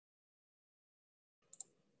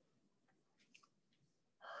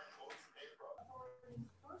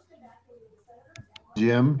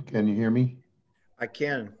Jim, can you hear me? I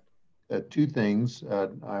can. Two things.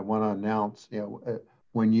 I want to announce,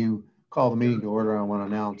 when you call the meeting to order, I want to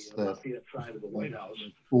announce that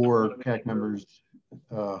 4 CAC members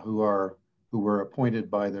who were appointed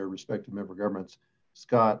by their respective member governments,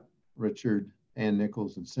 Scott, Richard, Ann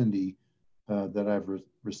Nichols, and Cindy, that I've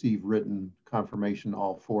received written confirmation.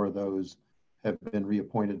 All 4 of those have been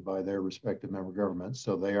reappointed by their respective member governments.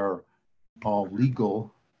 So they are all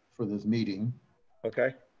legal for this meeting.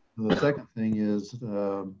 Okay. The second thing is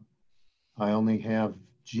I only have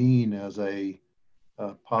Jean as a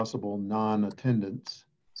possible non-attendance.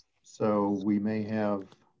 So we may have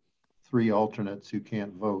 3 alternates who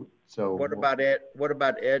can't vote. So what about Ed? What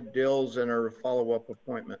about Ed Dills and her follow-up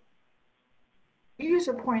appointment? He was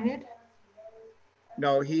appointed.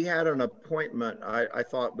 No, he had an appointment. I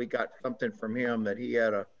thought we got something from him that he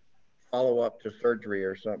had a follow-up to surgery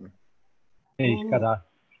or something.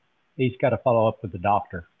 He's got to follow up with the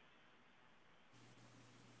doctor.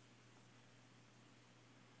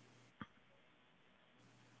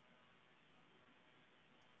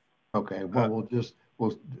 Okay, well,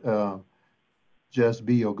 Jess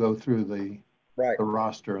B will go through the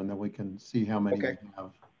roster, and then we can see how many we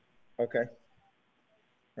have. Okay.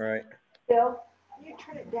 All right. Bill, can you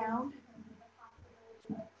turn it down?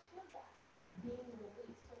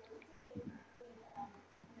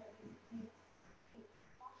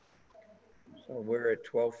 So we're at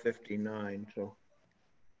 12:59. So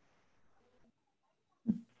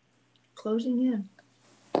Closing in.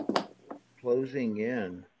 Closing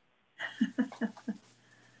in.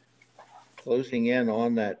 Closing in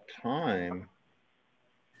on that time.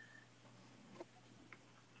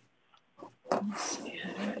 Let's see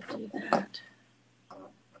how do I do that.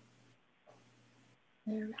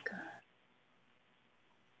 There we go.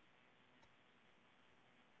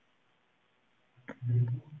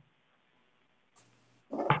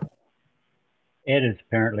 Ed is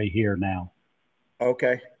apparently here now.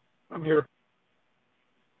 Okay. I'm here.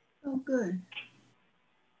 Oh, good.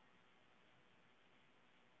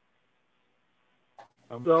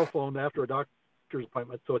 I'm cell phone after a doctor's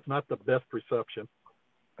appointment, so it's not the best reception.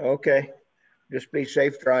 Okay. Just be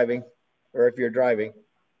safe driving, or if you're driving.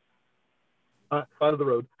 Out of the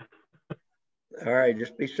road. All right.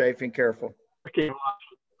 Just be safe and careful. Okay.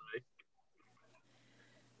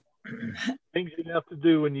 Things you have to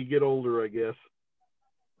do when you get older, I guess.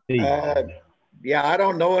 Yeah, I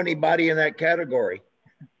don't know anybody in that category.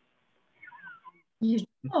 You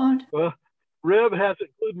don't? Well, Reb hasn't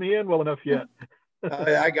clued me in well enough yet.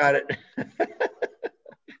 I got it.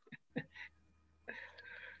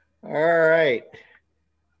 All right.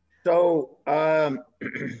 So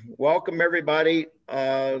welcome everybody.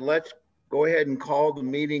 Let's go ahead and call the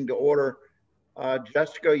meeting to order.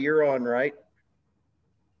 Jessica, you're on, right?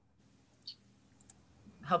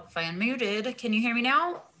 Help if I unmuted. Can you hear me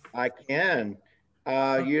now? I can.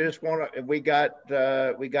 You just want to, we got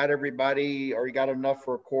everybody, or you got enough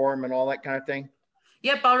for a quorum and all that kind of thing?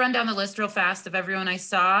 Yep, I'll run down the list real fast of everyone I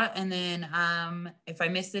saw. And then if I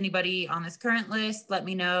missed anybody on this current list, let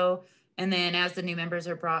me know. And then as the new members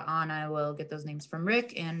are brought on, I will get those names from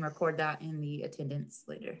Rick and record that in the attendance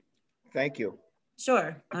later. Thank you.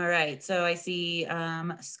 Sure. All right. So I see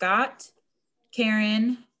Scott,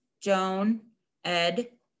 Karen, Joan, Ed,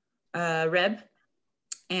 Reb,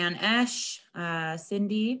 Ann Esch,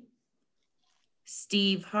 Cindy,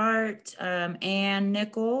 Steve Hart, Ann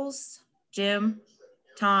Nichols, Jim,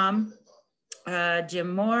 Tom,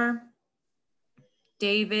 Jim Moore,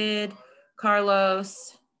 David,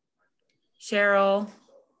 Carlos, Cheryl,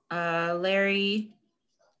 Larry,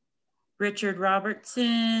 Richard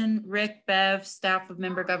Robertson, Rick, Bev, staff of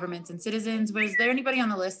member governments and citizens. Was there anybody on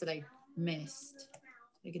the list that I missed?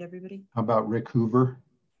 Did I get everybody? How about Rick Hoover?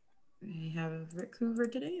 We have Rick Hoover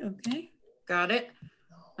today. Okay, got it.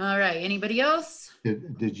 All right, anybody else?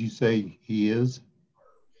 Did you say he is?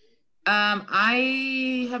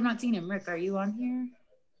 I have not seen him. Rick, are you on here?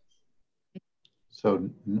 So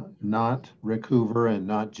not Rick Hoover and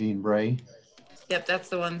not Jean Bray? Yep, that's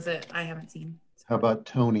the ones that I haven't seen. How about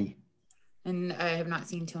Tony? And I have not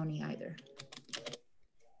seen Tony either.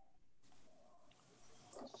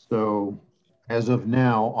 So as of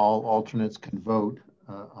now, all alternates can vote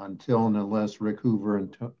until and unless Rick Hoover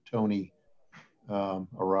and Tony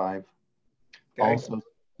arrive. Okay. Also,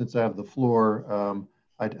 since I have the floor,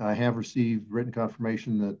 I have received written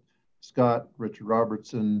confirmation that Scott, Richard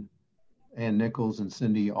Robertson, Ann Nichols, and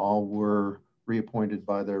Cindy all were reappointed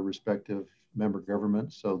by their respective member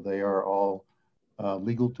governments. So they are all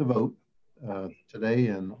legal to vote today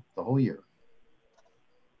and the whole year.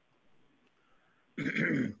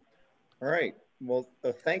 All right. Well,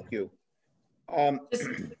 thank you. Just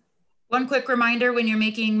one quick reminder when you're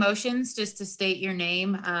making motions, just to state your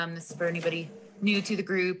name. This is for anybody new to the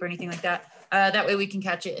group or anything like that. That way we can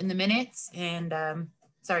catch it in the minutes. And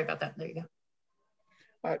sorry about that. There you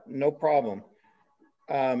go. No problem.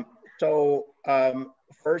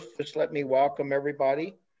 First, just let me welcome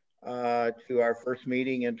everybody to our first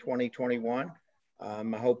meeting in 2021.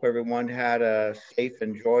 I hope everyone had a safe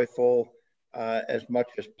and joyful, as much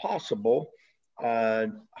as possible,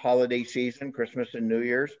 holiday season, Christmas and New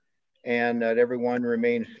Year's, and that everyone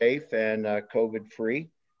remains safe and COVID-free.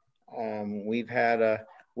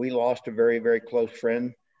 We lost a very, very close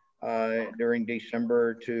friend during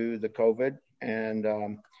December to the COVID, and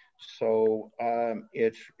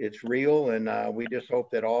it's real, and we just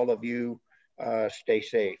hope that all of you stay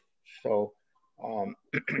safe. So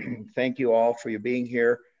thank you all for your being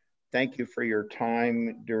here. Thank you for your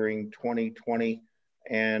time during 2020,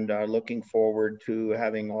 and looking forward to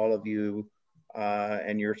having all of you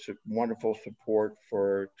and your wonderful support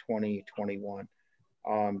for 2021.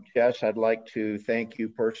 Jess, I'd like to thank you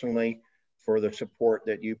personally for the support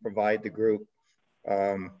that you provide the group.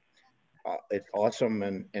 It's awesome,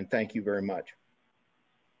 and thank you very much.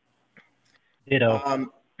 Ditto.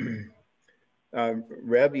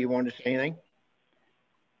 Reb, you want to say anything?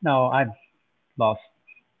 No, I've lost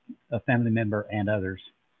a family member and others,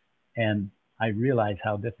 and I realize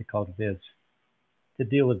how difficult it is to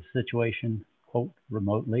deal with the situation, quote,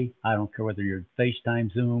 remotely. I don't care whether you're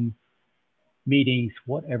FaceTime, Zoom, meetings,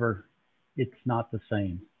 whatever, it's not the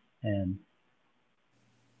same. And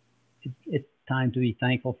it's time to be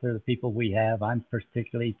thankful for the people we have. I'm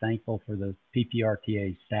particularly thankful for the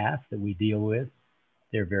PPRTA staff that we deal with.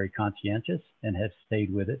 They're very conscientious and have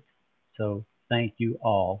stayed with it. So thank you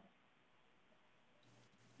all.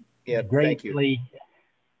 Yeah, gratefully.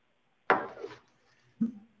 Thank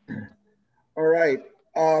you. All right.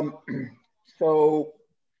 So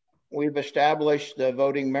we've established the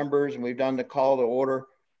voting members and we've done the call to order.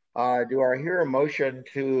 Do I hear a motion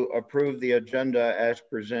to approve the agenda as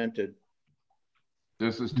presented?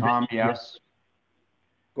 This is Tom, yes.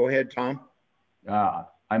 Go ahead, Tom.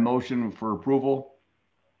 I motion for approval.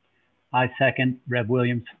 I second. Reb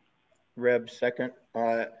Williams. Reb second.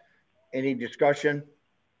 Any discussion?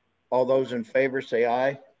 All those in favor say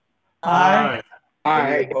aye. Aye.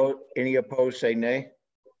 Any opposed say nay.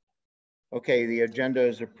 Okay, the agenda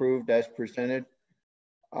is approved as presented.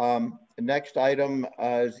 The next item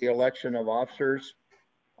is the election of officers.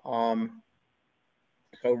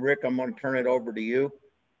 So Rick, I'm going to turn it over to you.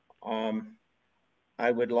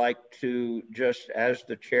 I would like to just, as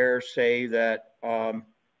the chair, say that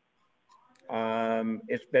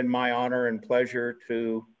it's been my honor and pleasure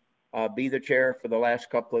to be the chair for the last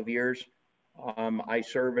couple of years. I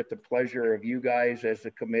serve at the pleasure of you guys as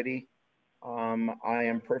a committee. I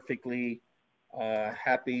am perfectly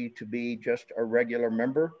happy to be just a regular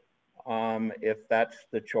member, if that's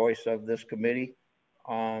the choice of this committee.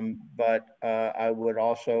 But I would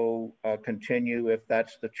also continue if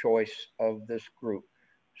that's the choice of this group.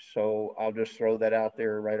 So I'll just throw that out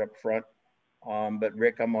there right up front. But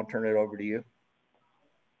Rick, I'm gonna turn it over to you.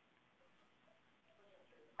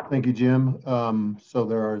 Thank you, Jim. So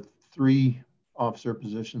there are 3 officer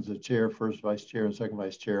positions: the chair, first vice chair, and second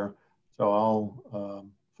vice chair. So I'll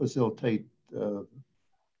facilitate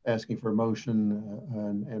asking for a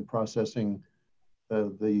motion and processing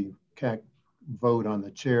the CAC vote on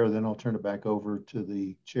the chair. Then I'll turn it back over to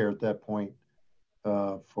the chair at that point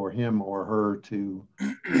for him or her to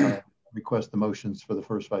request the motions for the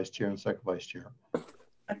first vice chair and second vice chair.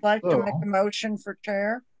 I'd like to make a motion for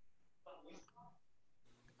chair.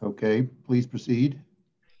 Okay, please proceed.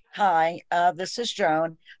 Hi, this is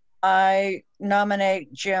Joan. I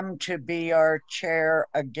nominate Jim to be our chair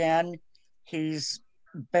again. He's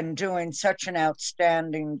been doing such an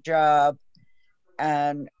outstanding job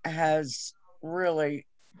and has really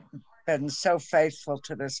been so faithful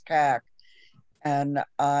to this CAC. And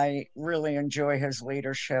I really enjoy his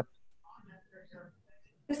leadership.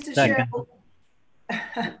 This is Second.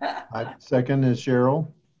 Cheryl. Second is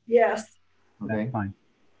Cheryl. Yes. Okay. That's fine.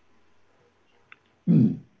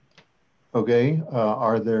 Okay,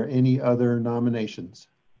 are there any other nominations?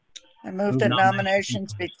 I move that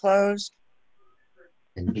nominations be closed.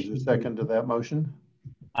 Is there a second to that motion?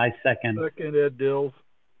 I second. Second, Ed Dills.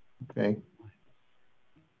 Okay.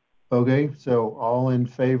 Okay, so all in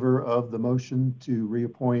favor of the motion to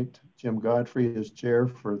reappoint Jim Godfrey as chair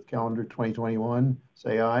for calendar 2021,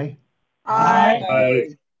 say aye. Aye.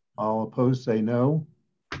 Aye. All opposed, say no.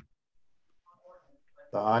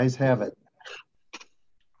 The ayes have it.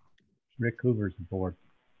 Rick Hoover's aboard.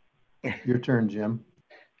 Your turn, Jim.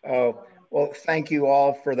 Oh, Well, thank you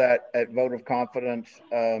all for that vote of confidence.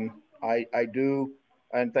 I do,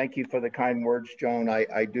 and thank you for the kind words, Joan.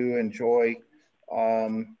 I do enjoy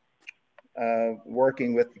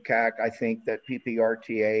working with the CAC. I think that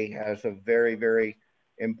PPRTA has a very, very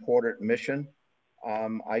important mission.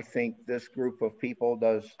 I think this group of people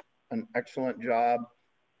does an excellent job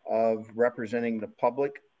of representing the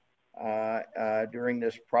public during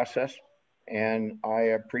this process. And I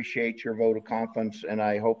appreciate your vote of confidence, and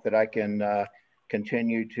I hope that I can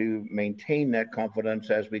continue to maintain that confidence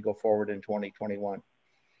as we go forward in 2021.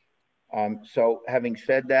 So having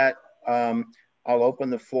said that, I'll open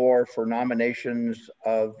the floor for nominations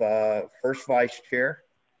of first vice chair.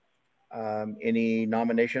 Any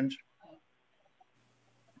nominations?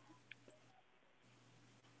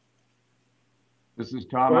 This is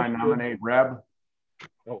Tom. I nominate Reb.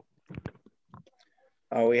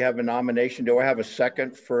 We have a nomination. Do I have a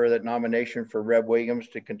second for that nomination for Reb Williams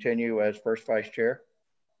to continue as first vice chair?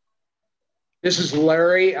 This is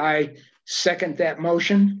Larry. I second that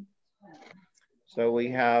motion. So we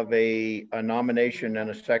have a nomination and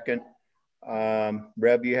a second.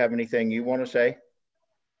 Reb, you have anything you want to say?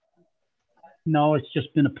 No, it's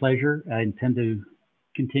just been a pleasure. I intend to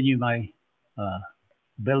continue my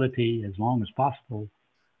ability as long as possible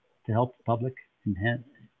to help the public and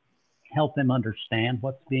help them understand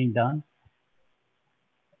what's being done.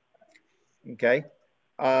 Okay.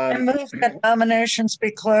 I move that nominations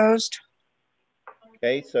be closed.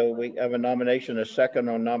 Okay, so we have a nomination, a second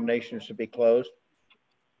on nominations to be closed.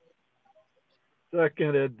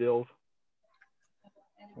 Second, Ed Dills.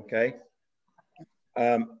 Okay.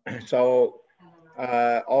 So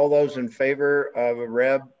all those in favor of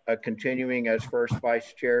Reb continuing as first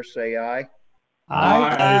vice chair, say aye.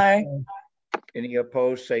 Aye. Any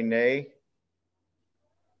opposed, say nay.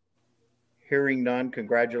 Hearing none,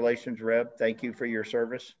 congratulations, Reb. Thank you for your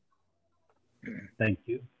service. Thank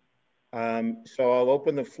you. So I'll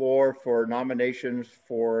open the floor for nominations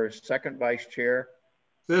for second vice chair.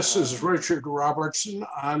 This is Richard Robertson.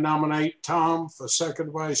 I nominate Tom for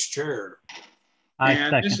second vice chair.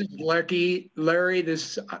 And this is Larry.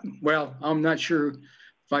 This, well, I'm not sure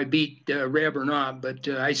if I beat Reb or not, but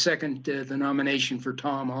I second the nomination for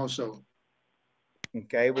Tom also.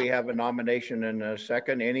 Okay, we have a nomination and a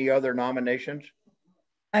second. Any other nominations?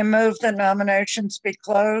 I move the nominations be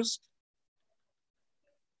closed.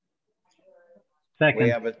 Second. We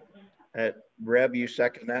have a Reb, you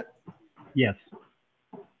second that? Yes.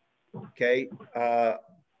 Okay,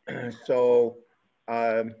 so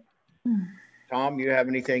Tom, you have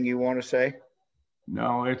anything you want to say?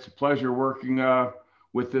 No, it's a pleasure working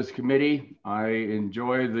with this committee. I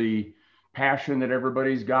enjoy the passion that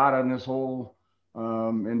everybody's got on this whole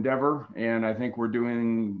endeavor, and I think we're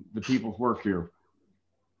doing the people's work here.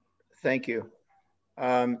 Thank you.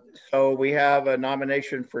 So we have a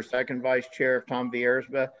nomination for second vice chair, Tom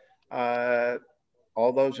Viersma.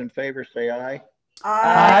 All those in favor say aye.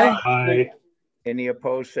 Aye. Aye. Any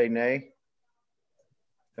opposed say nay.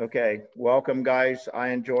 Okay, welcome guys. I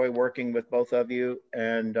enjoy working with both of you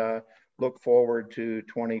and look forward to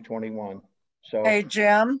 2021. So, Hey,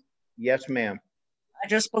 Jim. Yes, ma'am. I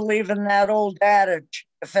just believe in that old adage.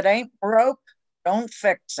 If it ain't broke, don't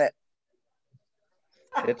fix it.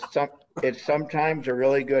 It's sometimes a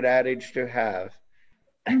really good adage to have.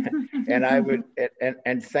 And I would,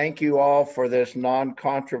 and thank you all for this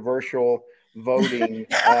non-controversial voting.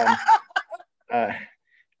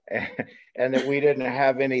 And that we didn't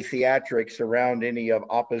have any theatrics around any of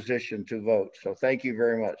opposition to vote. So thank you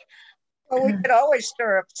very much. Well, we could always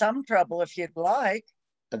stir up some trouble if you'd like.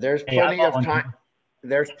 There's plenty of time.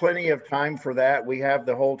 There's plenty of time for that. We have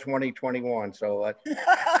the whole 2021. So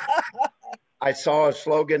I saw a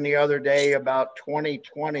slogan the other day about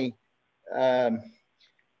 2020.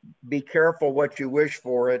 Be careful what you wish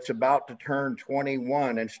for. It's about to turn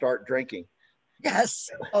 21 and start drinking. Yes.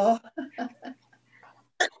 Oh.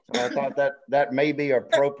 I thought that may be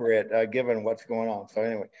appropriate given what's going on. So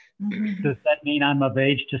anyway. Does that mean I'm of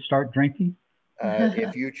age to start drinking?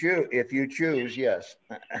 If you choose, yes.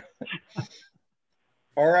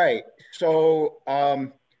 All right. So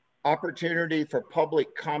opportunity for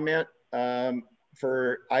public comment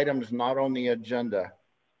for items not on the agenda.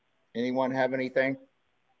 Anyone have anything?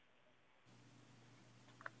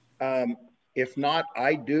 If not,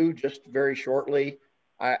 I do just very shortly.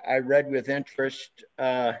 I read with interest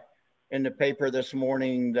in the paper this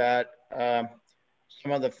morning that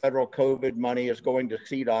some of the federal COVID money is going to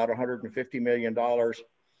CDOT, $150 million.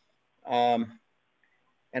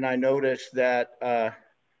 And I noticed that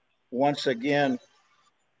once again,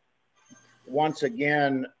 Dr.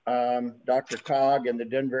 Cog in the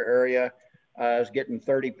Denver area is getting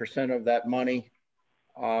 30% of that money,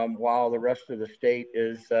 while the rest of the state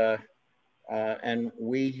is, and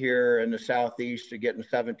we here in the Southeast are getting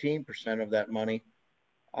 17% of that money.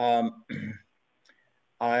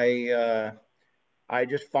 I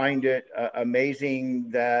just find it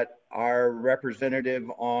amazing that our representative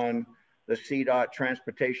on the CDOT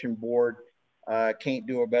Transportation Board can't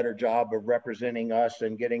do a better job of representing us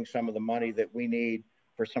and getting some of the money that we need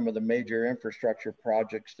for some of the major infrastructure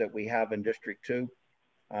projects that we have in District 2.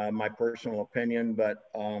 My personal opinion, but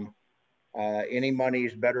any money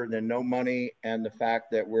is better than no money, and the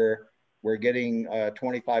fact that we're getting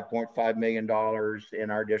 $25.5 million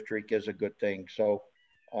in our district is a good thing. So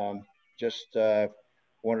just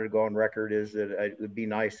wanted to go on record is that it would be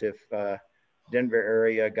nice if Denver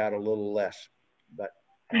area got a little less, but.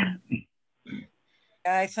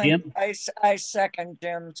 I think I second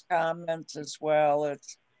Jim's comments as well.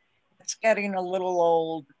 It's getting a little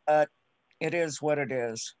old, but it is what it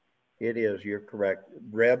is. It is, you're correct.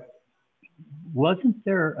 Reb? Wasn't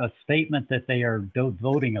there a statement that they are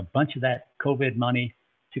devoting a bunch of that COVID money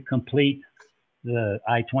to complete the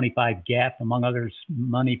I-25 gap, among others,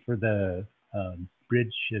 money for the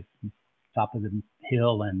bridge at the top of the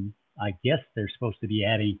hill? And I guess they're supposed to be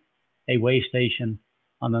adding a way station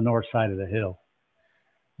on the north side of the hill.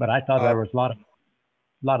 But I thought there was a lot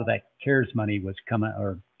of that CARES money was coming,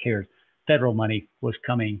 or CARES federal money was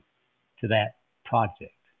coming to that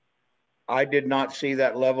project. I did not see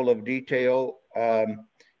that level of detail.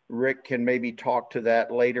 Rick can maybe talk to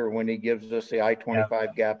that later when he gives us the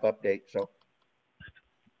I-25 gap update. So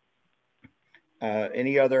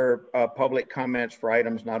any other public comments for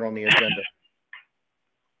items not on the agenda?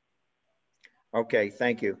 Okay,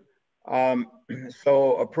 thank you.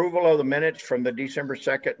 So approval of the minutes from the December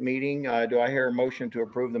 2nd meeting. Do I hear a motion to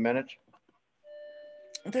approve the minutes?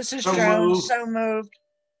 This is Jones, so moved.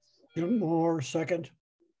 Jim Moore, second.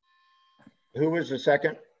 Who was the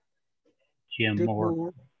second? Jim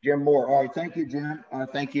Moore. Jim Moore. All right, thank you, Jim.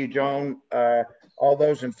 Thank you, Joan. All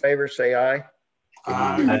those in favor say aye.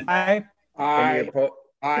 Aye. Aye.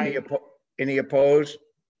 Any opposed?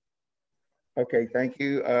 Okay, thank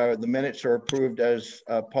you. The minutes are approved as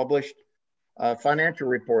published. Financial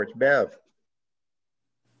reports, Bev.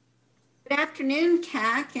 Good afternoon,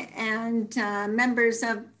 CAC and members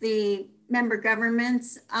of the member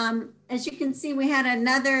governments. As you can see, we had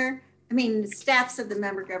staffs of the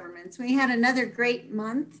member governments. We had another great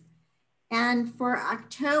month. And for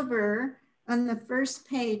October, on the first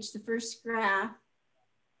page, the first graph.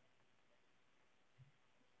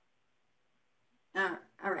 All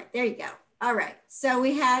right, there you go. All right, so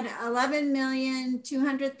we had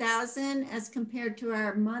 11,200,000 as compared to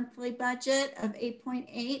our monthly budget of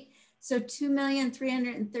 8.8. So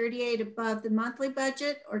 2,338,000 above the monthly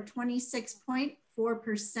budget, or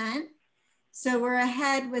 26.4%. So we're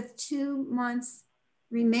ahead with 2 months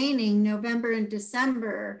remaining, November and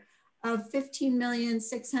December, of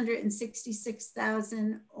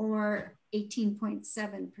 15,666,000 or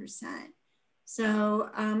 18.7%. So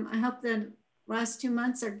I hope the last 2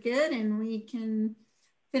 months are good and we can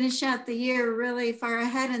finish out the year really far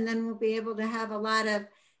ahead, and then we'll be able to have a lot of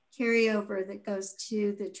carryover that goes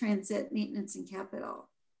to the transit maintenance and capital.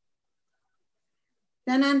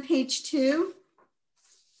 Then on page 2,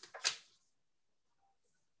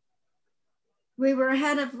 we were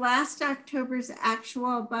ahead of last October's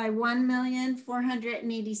actual by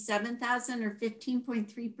 1,487,000 or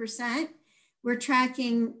 15.3%. We're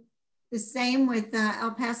tracking the same with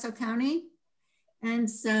El Paso County. And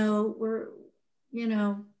so we're,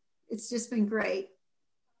 it's just been great.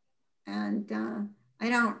 And I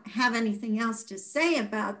don't have anything else to say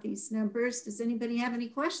about these numbers. Does anybody have any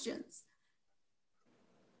questions?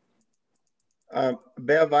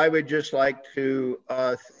 Bev, I would just like to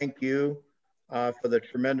thank you for the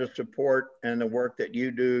tremendous support and the work that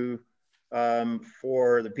you do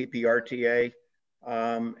for the PPRTA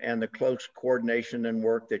and the close coordination and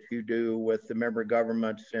work that you do with the member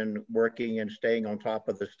governments and working and staying on top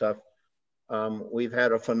of this stuff. We've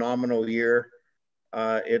had a phenomenal year.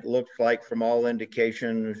 It looks like from all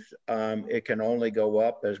indications, it can only go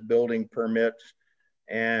up as building permits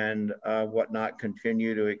and whatnot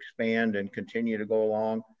continue to expand and continue to go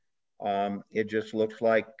along. It just looks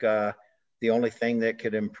like the only thing that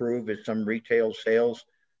could improve is some retail sales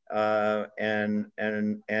and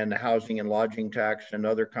housing and lodging tax and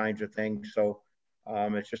other kinds of things. So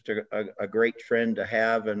it's just a great trend to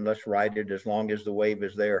have, and let's ride it as long as the wave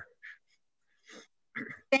is there.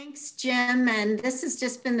 Thanks, Jim. And this has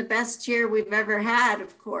just been the best year we've ever had,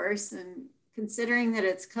 of course. And considering that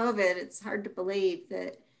it's COVID, it's hard to believe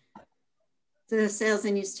that the sales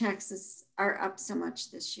and use taxes are up so much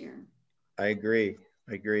this year. I agree.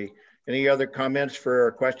 I agree. Any other comments for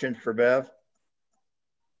or questions for Bev?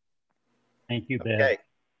 Thank you, Bev. Okay.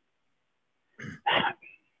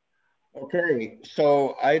 Okay,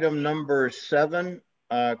 so item number 7,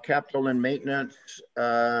 capital and maintenance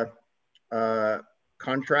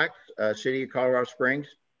contract, City of Colorado Springs.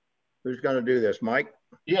 Who's going to do this, Mike?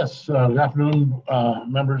 Yes, good afternoon,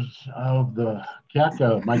 members of the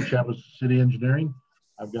CAC. Mike Chavez, City Engineering.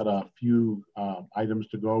 I've got a few items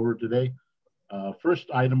to go over today. First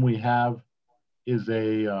item we have is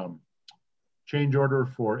a change order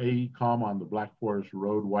for AECom on the Black Forest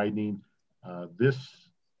Road widening. This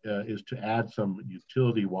is to add some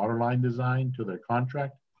utility water line design to their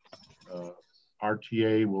contract.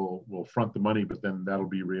 RTA will front the money, but then that'll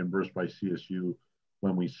be reimbursed by CSU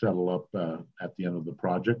when we settle up at the end of the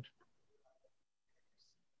project.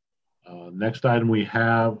 Next item we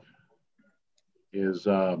have is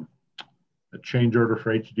a change order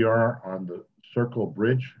for HDR on the Circle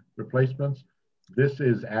Bridge replacements. This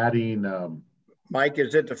is adding... Mike,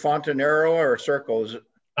 is it the Fontanero or Circles?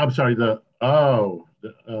 I'm sorry, it's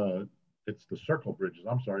the Circle Bridges.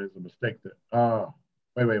 I'm sorry, it's a mistake.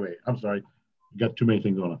 Wait. I'm sorry. You got too many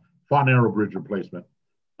things going on. Fontanero Bridge replacement.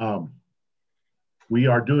 We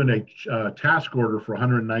are doing a task order for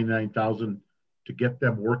 $199,000 to get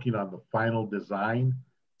them working on the final design.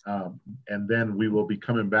 And then we will be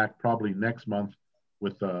coming back probably next month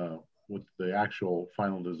with the actual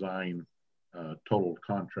final design total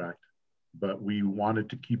contract. But we wanted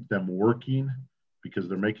to keep them working because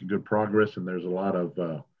they're making good progress and there's a lot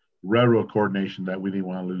of railroad coordination that we didn't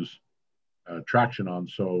want to lose traction on.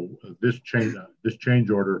 So this change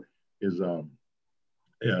order is or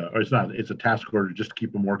it's a task order just to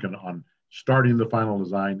keep them working on starting the final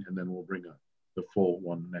design, and then we'll bring the full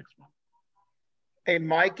one next month. Hey,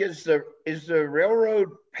 Mike, is the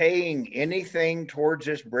railroad paying anything towards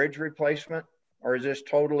this bridge replacement, or is this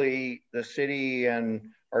totally the city and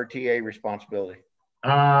RTA responsibility?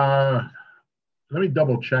 Let me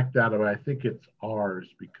double check that. I think it's ours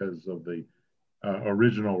because of the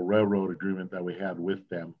original railroad agreement that we had with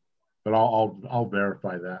them, but I'll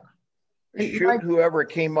verify that. Shoot, whoever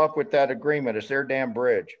came up with that agreement, it's their damn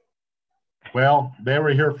bridge. Well, they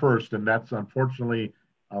were here first, and that's unfortunately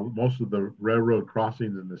most of the railroad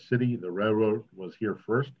crossings in the city, the railroad was here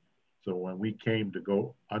first. So when we came to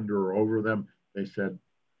go under or over them, they said,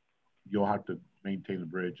 you'll have to maintain the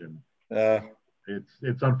bridge. And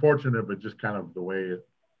it's unfortunate, but just kind of the way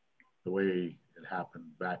it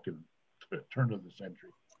happened back in the turn of the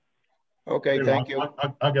century. Okay, anyway, thank you.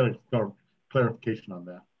 I'll get a clarification on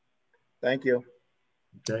that. Thank you.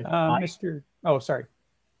 Okay. Sorry.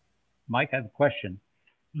 Mike, I have a question.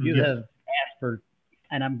 You have asked for,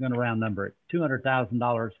 and I'm going to round number it,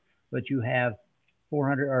 $200,000, but you have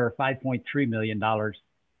 $5.3 million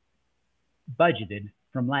budgeted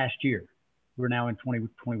from last year. We're now in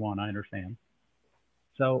 2021, I understand.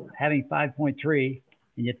 So having 5.3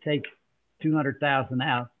 and you take 200,000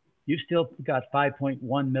 out, you've still got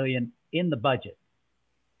 5.1 million in the budget.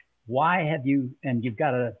 Why have you, and you've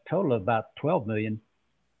got a total of about 12 million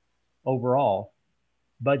overall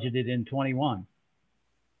budgeted in 21.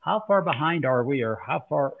 How far behind are we, or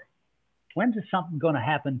when is something going to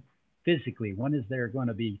happen physically? When is there going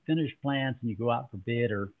to be finished plans and you go out for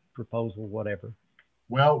bid or proposal, whatever?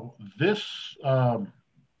 Well, this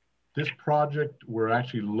project, we're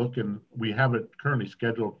actually looking, we have it currently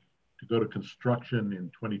scheduled to go to construction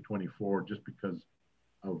in 2024 just because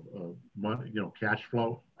of money, cash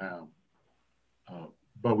flow.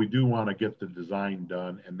 But we do want to get the design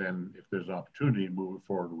done, and then if there's an opportunity to move it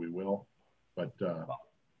forward, we will. But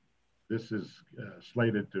this is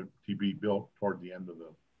slated to be built toward the end of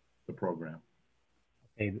the program.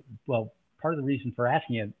 Okay. Well, part of the reason for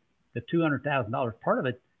asking you, the $200,000, part of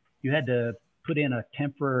it, you had to put in a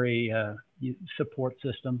temporary support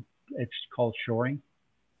system. It's called shoring.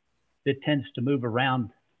 It tends to move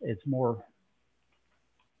around. It's more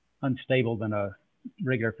unstable than a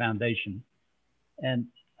regular foundation. And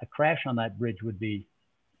a crash on that bridge would be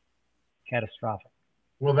catastrophic.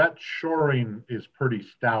 Well, that shoring is pretty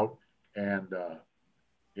stout, and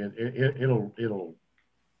it's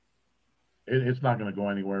not going to go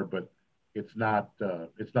anywhere. But it's not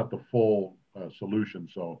the full solution.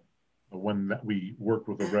 So when we worked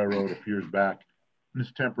with the railroad a few years back,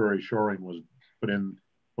 this temporary shoring was put in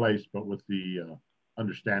place, but with the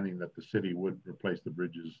understanding that the city would replace the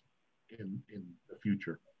bridges in the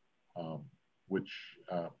future. Which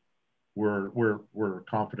we're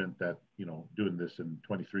confident that doing this in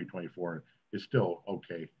 23, 24 is still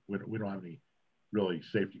okay. We don't have any really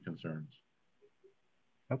safety concerns.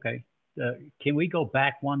 Okay, can we go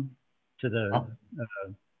back one to the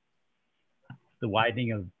the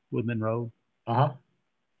widening of Woodman Road. Uh-huh.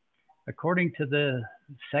 According to the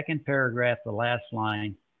second paragraph, the last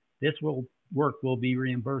line, this work will be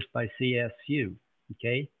reimbursed by CSU,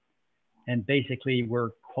 okay? And basically we're,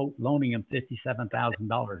 quote, loaning them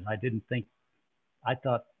 $57,000. I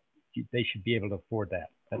thought they should be able to afford that.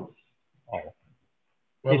 That's all.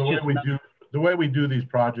 Well, the way we do these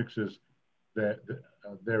projects is that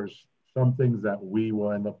there's some things that we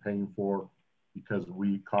will end up paying for because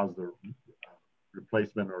we caused the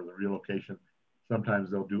replacement or the relocation.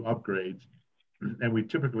 Sometimes they'll do upgrades, and we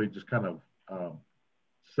typically just kind of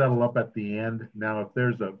settle up at the end. Now,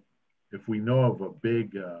 if we know of a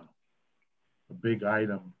big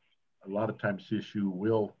item, a lot of times CSU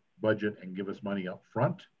will budget and give us money up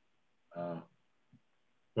front.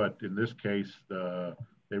 But in this case,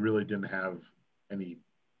 they really didn't have any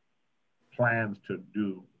plans to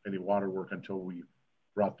do any water work until we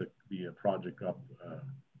brought the project up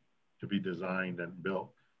to be designed and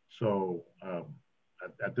built. So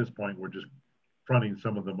at this point, we're just fronting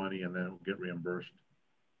some of the money and then we'll get reimbursed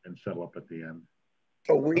and settle up at the end.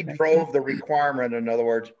 So we drove the requirement, in other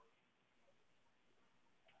words.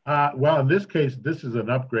 Well, in this case, this is an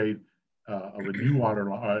upgrade of a new water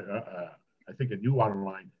line. I think a new water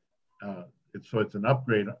line. So it's an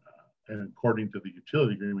upgrade, and according to the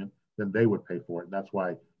utility agreement, then they would pay for it. And that's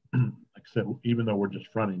why, like I said, even though we're just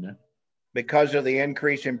fronting it. Because of the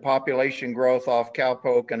increase in population growth off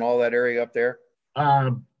Cowpoke and all that area up there?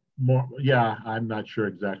 Yeah, I'm not sure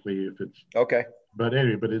exactly if it's. Okay. But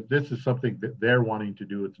anyway, this is something that they're wanting to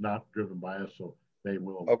do. It's not driven by us, so they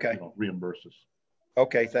will reimburse us.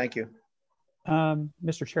 Okay, thank you.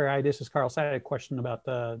 Mr. Chair, this is Carlos. I had a question about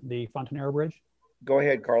the Fontanero Bridge. Go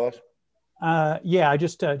ahead, Carlos. Yeah,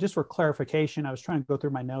 just for clarification, I was trying to go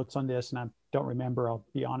through my notes on this and I don't remember, I'll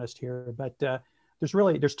be honest here, but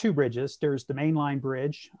there's two bridges. There's the mainline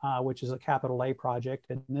bridge, which is a capital A project,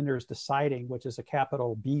 and then there's the siding, which is a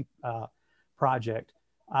capital B project.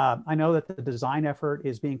 I know that the design effort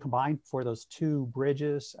is being combined for those two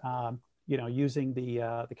bridges, using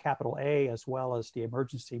the capital A as well as the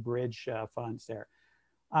emergency bridge funds there.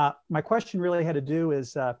 My question really had to do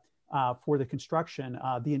is for the construction,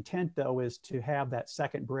 the intent though is to have that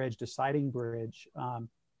second bridge, the siding bridge,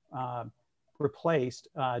 replaced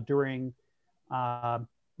during, have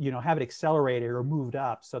it accelerated or moved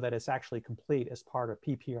up so that it's actually complete as part of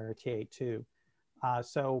PPRTA 2.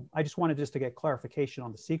 So I just wanted to get clarification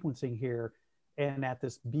on the sequencing here, and that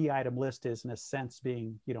this B item list is in a sense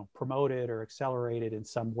being, promoted or accelerated in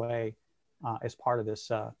some way as part of this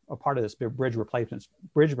bridge replacement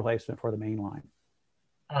for the main line.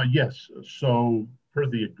 Yes. So per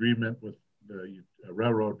the agreement with the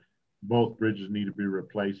railroad, both bridges need to be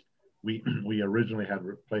replaced. We originally had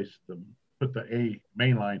put the A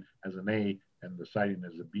main line as an A and the siding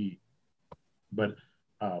as a B, but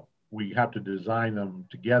we have to design them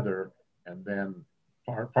together. And then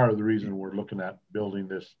part of the reason we're looking at building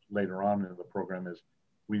this later on in the program is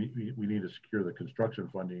we need to secure the construction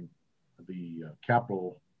funding. The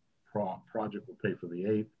capital project will pay for the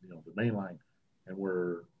A, the main line. And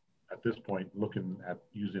we're at this point looking at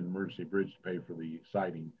using emergency bridge to pay for the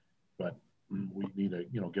siding, but we need to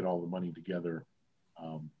get all the money together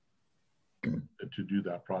to do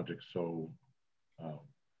that project. So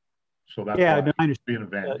that's being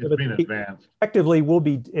advanced. It's being advanced. Effectively, we'll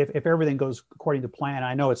be if everything goes according to plan.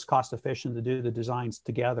 I know it's cost efficient to do the designs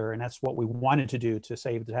together, and that's what we wanted to do to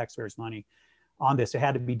save the taxpayers money on this. It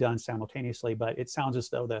had to be done simultaneously, but it sounds as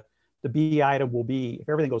though the B item will be, if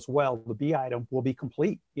everything goes well, the B item will be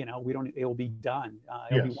complete. It will be done.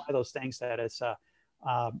 It'll be one of those things that it's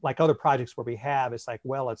like other projects where we have, it's like,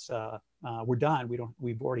 well, it's we're done.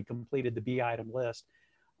 We've already completed the B item list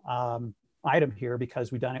item here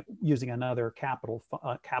because we've done it using another capital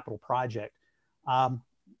project.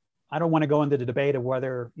 I don't want to go into the debate of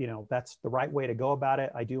whether that's the right way to go about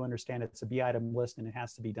it. I do understand it's a B item list and it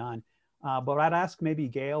has to be done. But I'd ask maybe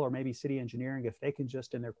Gail or maybe City Engineering if they can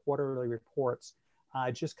just in their quarterly reports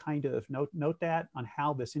just kind of note that on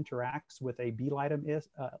how this interacts with a B item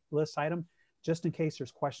list item, just in case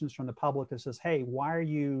there's questions from the public that says, hey, why are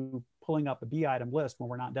you pulling up a B item list when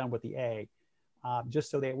we're not done with the A?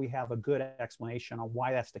 Just so that we have a good explanation on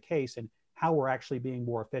why that's the case and how we're actually being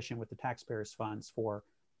more efficient with the taxpayers' funds for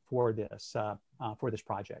this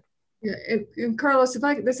project. Yeah, and Carlos,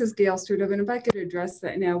 this is Gail Sturdove, and if I could address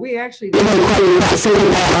that now, we actually do are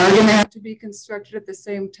going to have to be constructed at the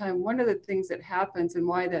same time. One of the things that happens and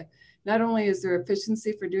why not only is there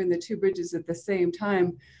efficiency for doing the two bridges at the same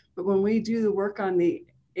time, but when we do the work on the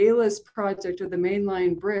A-list project or the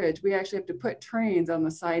mainline bridge, we actually have to put trains on the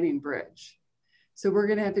siding bridge. So we're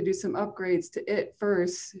going to have to do some upgrades to it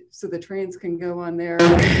first, so the trains can go on there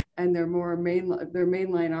and their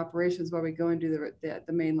mainline operations while we go and do the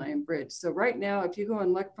mainline bridge. So right now, if you go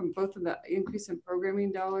and look from both of the increase in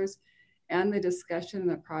programming dollars and the discussion in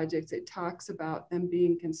the projects, it talks about them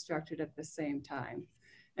being constructed at the same time.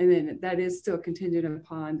 And then that is still contingent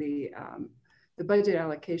upon the budget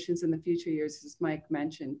allocations in the future years, as Mike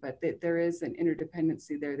mentioned, but there is an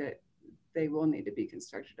interdependency there that they will need to be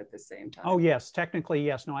constructed at the same time. Oh, yes, technically,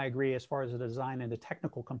 yes. No, I agree as far as the design and the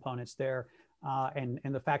technical components there, and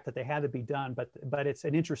the fact that they had to be done. But it's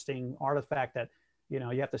an interesting artifact that, you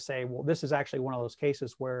know, you have to say, well, this is actually one of those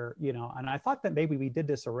cases where, you know, and I thought that maybe we did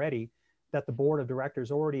this already, that the board of directors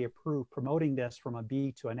already approved promoting this from a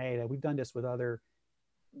B to an A, that we've done this with other,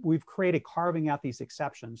 we've created carving out these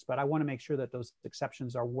exceptions, but I want to make sure that those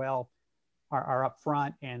exceptions are are up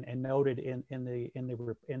front and noted in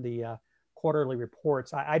the quarterly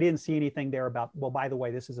reports. I didn't see anything there about, well, by the way,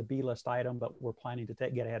 this is a B list item, but we're planning to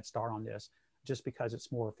get a head start on this just because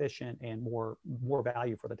it's more efficient and more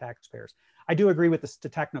value for the taxpayers. I do agree with the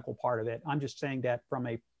technical part of it. I'm just saying that from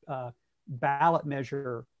a ballot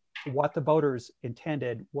measure, what the voters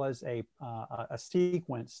intended was a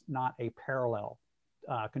sequence, not a parallel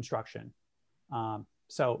construction.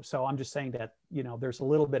 So I'm just saying that, you know, there's a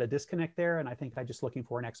little bit of disconnect there, and I think I'm just looking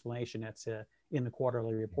for an explanation that's in the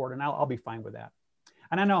quarterly report, and I'll be fine with that.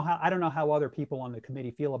 And I don't know how other people on the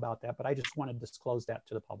committee feel about that, but I just want to disclose that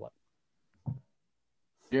to the public.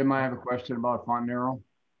 Jim, I have a question about Fontenero.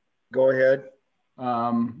 Go ahead.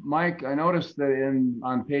 Mike, I noticed that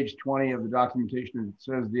on page 20 of the documentation, it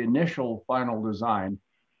says the initial final design.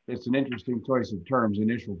 It's an interesting choice of terms,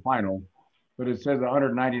 initial final, but it says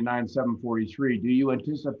 199,743. Do you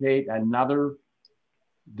anticipate another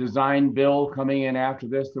design bill coming in after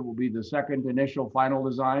this that will be the second initial final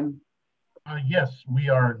design? Yes, we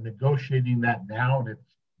are negotiating that now, and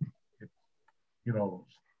it's you know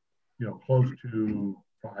close to,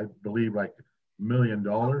 I believe, like $1 million.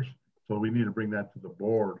 So we need to bring that to the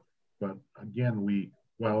board. But again,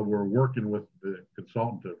 while we're working with the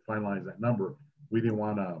consultant to finalize that number, we didn't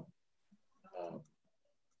want to,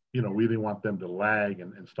 we didn't want them to lag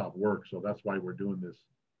and stop work. So that's why we're doing this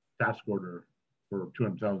task order for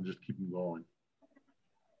 200,000, just keep them going.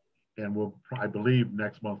 And I believe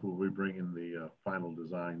next month we'll be bringing the final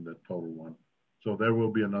design, the total one. So there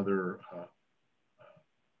will be another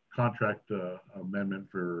contract amendment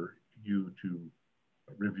for you to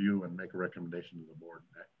review and make a recommendation to the board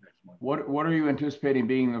next month. What are you anticipating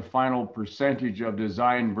being the final percentage of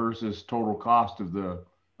design versus total cost of the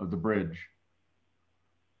bridge?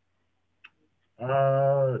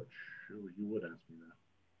 You would ask me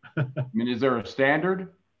that. I mean, is there a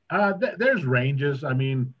standard? There's ranges. I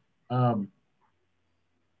mean, and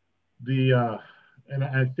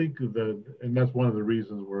I think and that's one of the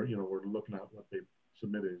reasons we're looking at what they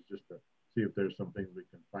submitted, is just to see if there's some things we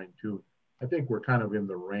can fine tune. I think we're kind of in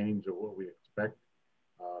the range of what we expect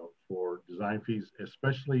for design fees,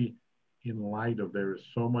 especially in light of there is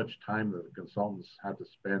so much time that the consultants have to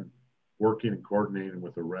spend working and coordinating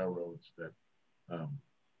with the railroads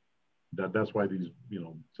that's why these,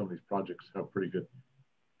 some of these projects have pretty good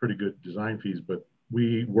design fees, but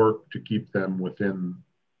we work to keep them within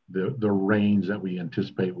the range that we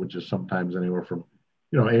anticipate, which is sometimes anywhere from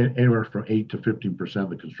 8 to 15% of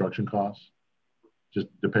the construction costs, just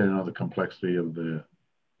depending on the complexity of the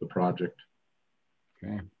project.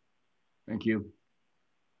 Okay, thank you.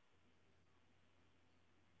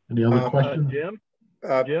 Any other questions? Jim,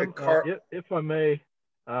 if I may,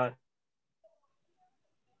 go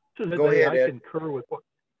ahead, Ed.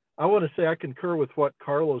 I want to say I concur with what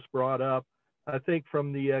Carlos brought up. I think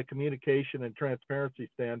from the communication and transparency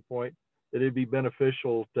standpoint, that it'd be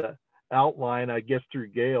beneficial to outline, I guess, through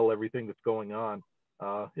Gail, everything that's going on.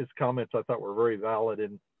 His comments I thought were very valid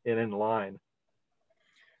and in line.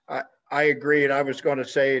 I agree, and I was going to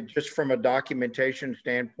say, just from a documentation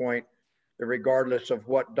standpoint, that regardless of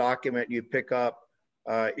what document you pick up,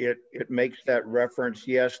 it makes that reference.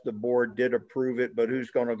 Yes, the board did approve it, but who's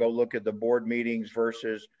going to go look at the board meetings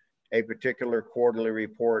versus a particular quarterly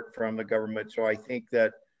report from the government? So I think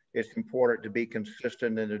that it's important to be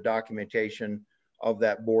consistent in the documentation of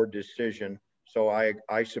that board decision. So I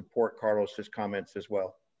support Carlos's comments as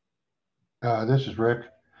well. This is Rick.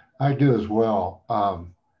 I do as well.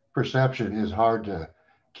 Perception is hard to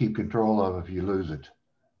keep control of if you lose it.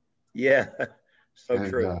 Yeah,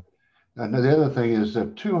 true. And the other thing is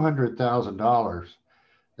that $200,000,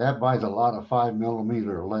 that buys a lot of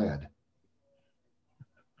 5mm lead.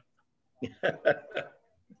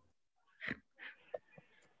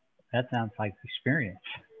 That sounds like experience.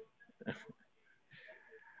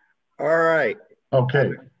 All right.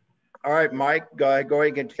 Okay. All right, Mike, go ahead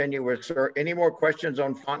and continue with sir. Any more questions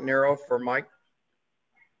on Fontanero for Mike?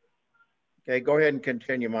 Okay, go ahead and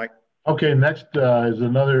continue, Mike. Okay, next is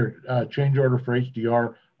another change order for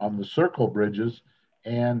HDR on the circle bridges.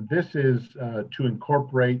 And this is to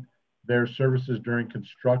incorporate their services during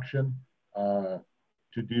construction,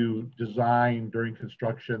 to do design during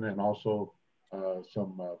construction, and also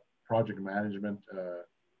some project management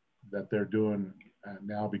that they're doing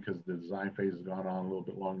now because the design phase has gone on a little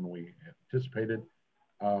bit longer than we anticipated.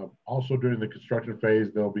 Also during the construction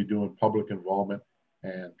phase, they'll be doing public involvement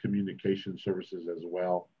and communication services as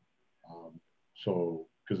well. So,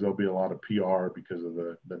 because there'll be a lot of PR because of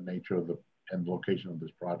the nature of the and location of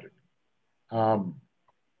this project.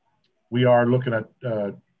 We are looking at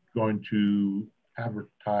going to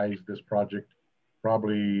advertise this project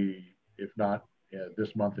probably, if not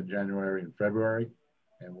this month in January and February,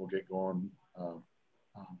 and we'll get going on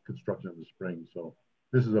construction in the spring. So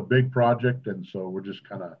this is a big project, and so we're just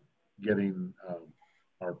kind of getting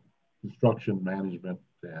our construction management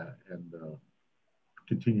and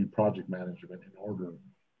continued project management in order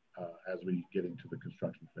as we get into the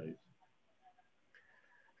construction phase.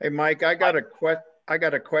 Hey, Mike, I got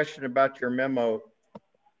a question about your memo.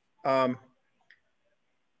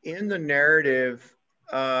 In the narrative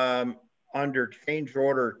under change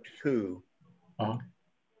order 2,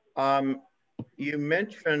 you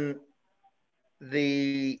mentioned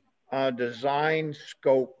the design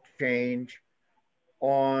scope change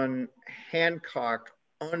on Hancock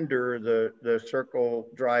under the Circle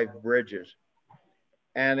Drive bridges.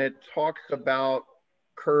 And it talks about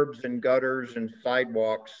curbs and gutters and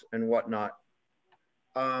sidewalks and whatnot.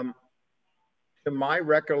 To my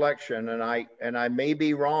recollection, and I may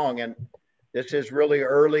be wrong, and this is really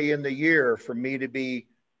early in the year for me to be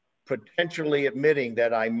potentially admitting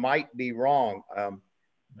that I might be wrong,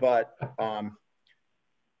 but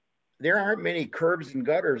there aren't many curbs and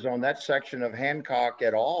gutters on that section of Hancock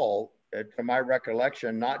at all, to my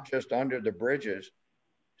recollection, not just under the bridges.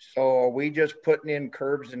 So are we just putting in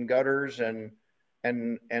curbs and gutters and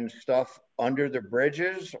stuff under the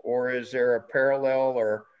bridges, or is there a parallel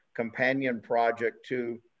or companion project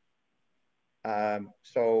to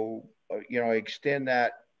extend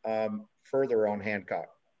that further on Hancock?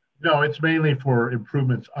 No, it's mainly for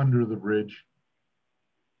improvements under the bridge,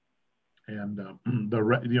 and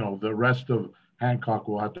the rest of Hancock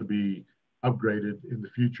will have to be upgraded in the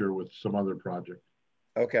future with some other project.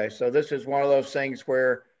 Okay, so this is one of those things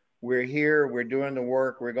where we're here, we're doing the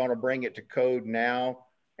work, we're going to bring it to code now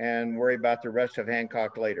and worry about the rest of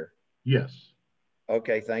Hancock later. Yes.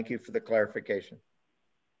 Okay, thank you for the clarification.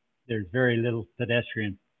 There's very little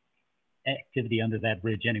pedestrian activity under that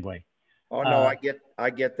bridge anyway. Oh no, I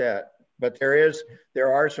get that. But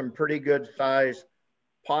there are some pretty good sized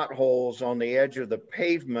potholes on the edge of the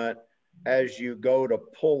pavement as you go to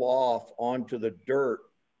pull off onto the dirt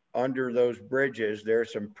under those bridges.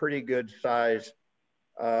 There's some pretty good sized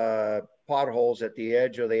potholes at the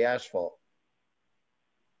edge of the asphalt.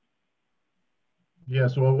 Yeah,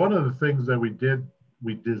 so one of the things that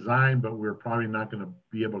we designed, but we're probably not going to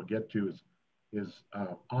be able to get to is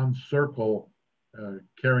on Circle,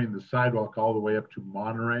 carrying the sidewalk all the way up to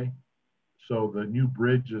Monterey. So the new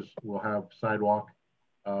bridges will have sidewalk,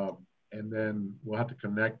 and then we'll have to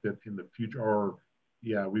connect it in the future. Or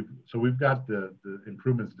yeah, we've got the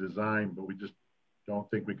improvements designed, but we just don't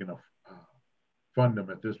think we can fund them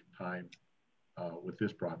at this time with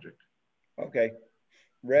this project. Okay,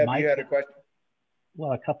 Reb, Mike, you had a question?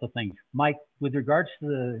 Well, a couple of things. Mike, with regards to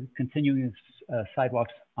the continuing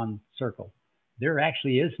sidewalks on Circle, there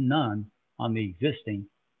actually is none on the existing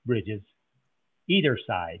bridges, either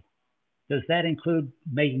side. Does that include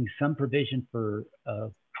making some provision for a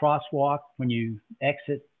crosswalk when you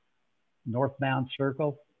exit northbound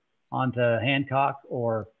Circle onto Hancock?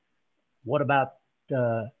 Or what about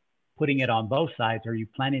putting it on both sides? Are you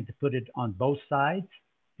planning to put it on both sides,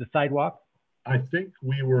 the sidewalk? I think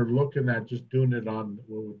we were looking at just doing it on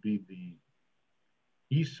what would be the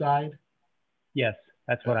east side. Yes,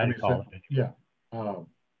 that's what I'd call it. Yeah,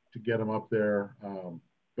 to get them up there.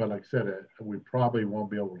 But like I said, we probably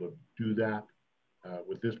won't be able to do that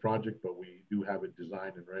with this project, but we do have it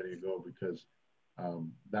designed and ready to go because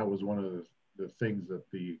that was one of the things that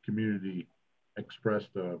the community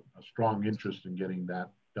expressed a strong interest in getting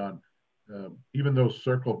that done. Even though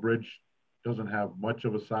Circle Bridge doesn't have much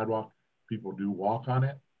of a sidewalk, people do walk on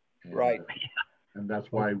it. And, right. And that's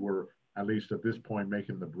why we're, at least at this point,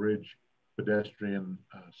 making the bridge pedestrian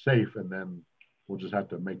safe, and then we'll just have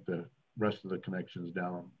to make the rest of the connections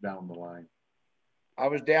down the line. I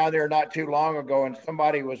was down there not too long ago and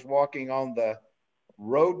somebody was walking on the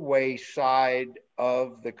roadway side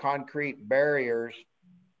of the concrete barriers,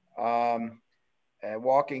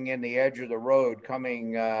 walking in the edge of the road,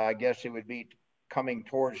 coming, I guess it would be coming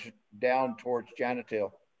down towards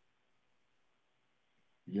Janethill.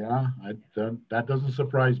 Yeah, that doesn't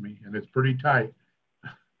surprise me, and it's pretty tight.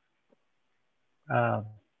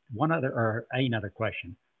 Another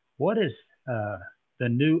question. What is the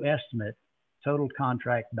new estimate, total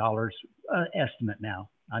contract dollars estimate now?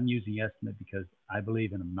 I'm using estimate because I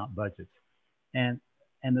believe in them, not budgets. And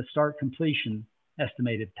the start completion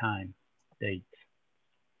estimated time dates.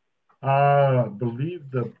 I believe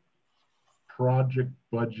the project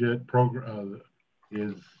budget program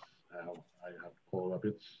is, I have to pull it up.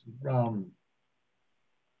 It's around,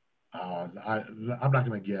 I'm not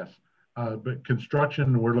going to guess, but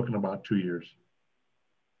construction, we're looking about 2 years.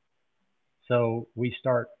 So we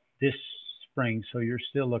start this spring, so you're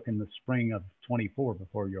still looking the spring of 24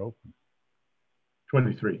 before you open.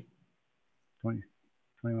 23. 20,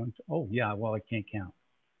 21. Oh yeah, well, I can't count.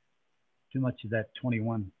 Too much of that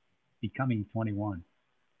 21 becoming 21.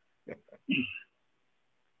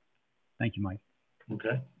 Thank you, Mike.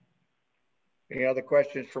 Okay. Any other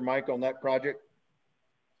questions for Mike on that project?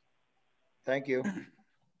 Thank you.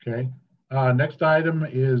 Okay. Next item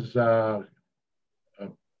is a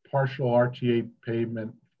partial RTA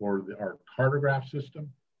payment for our cartograph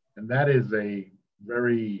system. And that is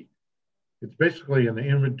it's basically an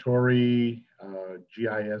inventory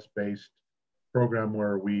GIS-based program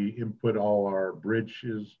where we input all our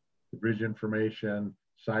bridges, the bridge information,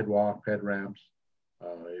 sidewalk, ped ramps.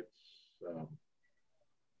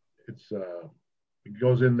 It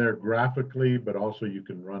goes in there graphically, but also you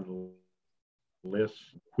can run lists,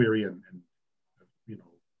 query, and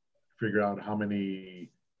figure out how many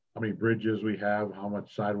bridges we have, how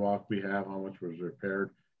much sidewalk we have, how much was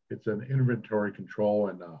repaired. It's an inventory control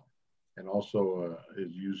and also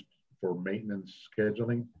is used for maintenance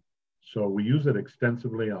scheduling. So we use it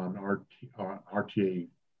extensively on RTA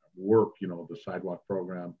work, the sidewalk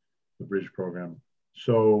program, the bridge program.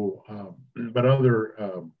 So, but other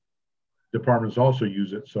departments also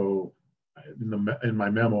use it. So in my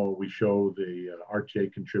memo, we show the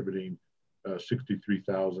RTA contributing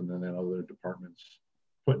 63,000, and then other departments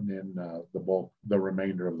putting in the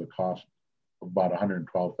remainder of the cost, about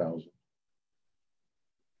 112,000.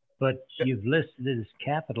 But you've listed it as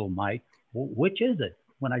capital, Mike. Which is it?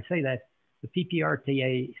 When I say that, the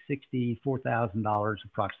PPRTA, $64,000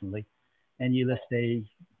 approximately, and you list a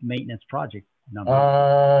maintenance project number.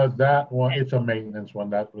 That one, it's a maintenance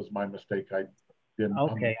one. That was my mistake. I didn't.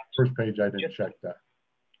 Okay. On the first page, I didn't check that.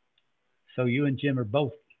 So you and Jim are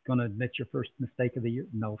both going to admit your first mistake of the year?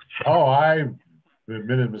 No. Oh, I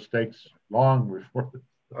admitted mistakes long before.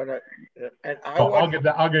 And I'll get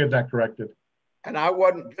that corrected. And I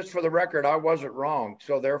wasn't, just for the record, I wasn't wrong.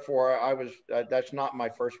 So therefore, I was. That's not my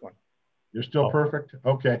first one. You're still perfect.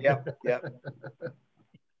 Okay. Yep. Yep.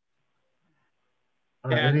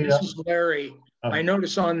 Yeah, this is Larry. I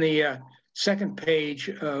notice on the second page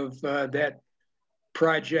of that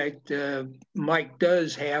project, Mike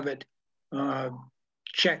does have it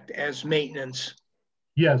checked as maintenance.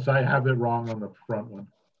 Yes, I have it wrong on the front one.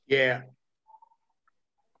 Yeah.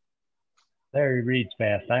 Larry reads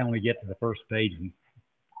fast. I only get to the first page.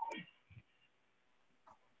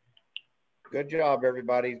 Good job,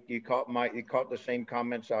 everybody. You caught the same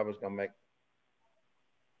comments I was going to make.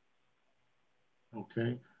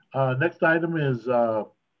 Okay. Next item is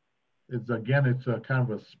again, it's a kind of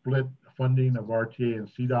a split funding of RTA and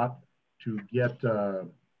CDOT to get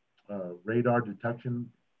radar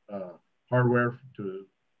detection hardware to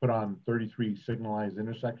put on 33 signalized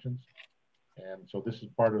intersections. And so this is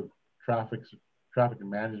part of traffic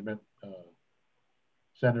management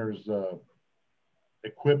center's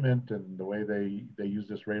equipment, and the way they use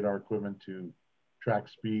this radar equipment to track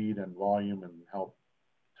speed and volume and help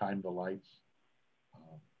time the lights.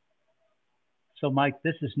 So Mike,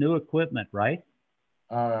 this is new equipment, right?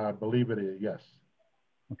 I believe it is, yes.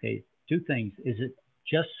 Okay, two things. Is it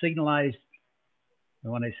just signalized?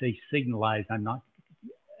 And when I say signalized, I'm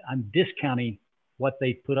discounting what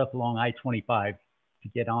they put up along I-25 to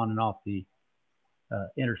get on and off the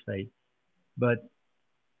interstate. But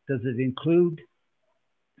does it include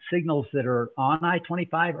signals that are on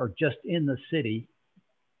I-25 or just in the city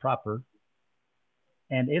proper?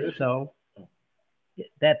 And if so,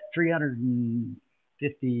 that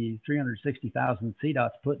 360,000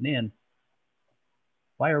 CDOT's putting in,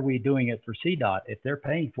 why are we doing it for CDOT if they're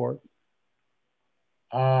paying for it?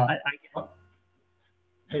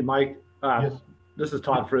 Hey, Mike. Yes. This is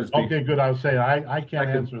Todd Frisbee. Okay, good. I was saying I can't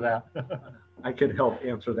answer that. I can help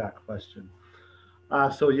answer that question.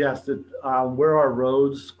 So yes, where our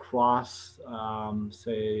roads cross,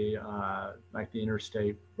 say, like the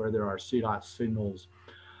interstate, where there are CDOT signals,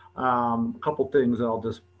 a couple things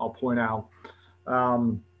that I'll point out.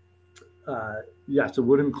 Um, yes, it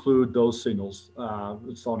would include those signals,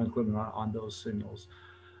 installing equipment on those signals.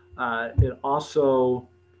 It also,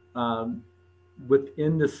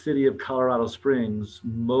 within the city of Colorado Springs,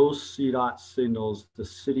 most CDOT signals, the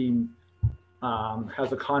city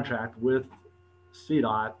has a contract with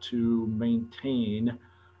CDOT to maintain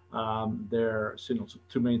their signals,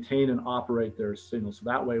 to maintain and operate their signals. So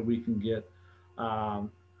that way we can get a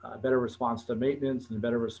better response to maintenance and a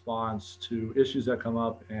better response to issues that come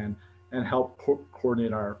up, and help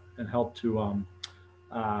coordinate our, and help to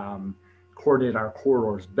coordinate our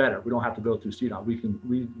corridors better. We don't have to go through CDOT.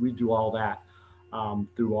 We do all that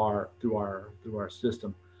through our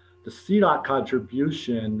system. The CDOT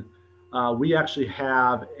contribution, we actually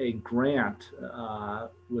have a grant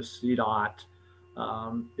with CDOT.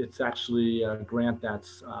 It's actually a grant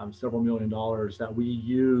that's several $1 million that we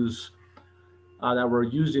use, that we're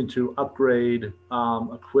using to upgrade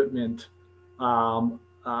equipment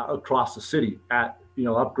across the city,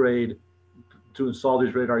 upgrade to install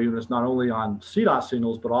these radar units not only on CDOT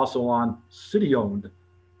signals but also on city-owned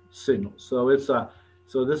signals. So this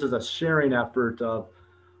is a sharing effort of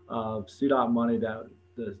CDOT money that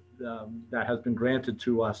has been granted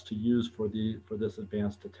to us to use for this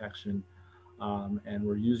advanced detection, and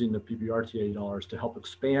we're using the PPRTA dollars to help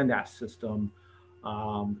expand that system,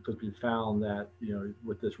 because we found that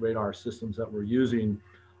with this radar systems that we're using,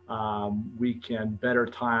 we can better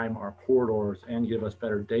time our corridors and give us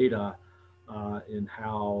better data in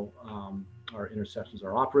how our intersections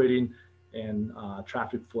are operating, and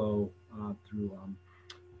traffic flow through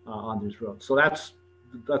on these roads. So that's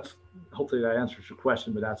hopefully that answers your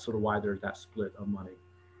question, but that's sort of why there's that split of money.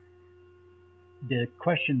 The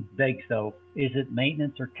question begs though, is it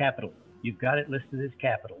maintenance or capital? You've got it listed as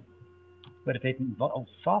capital, but if it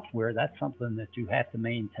involves software, that's something that you have to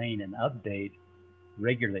maintain and update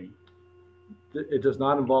regularly. It does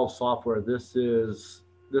not involve software. This is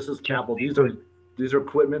capital. These are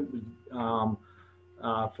equipment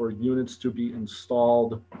for units to be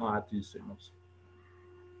installed at these signals.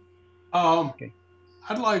 Okay.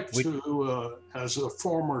 I'd like to, as a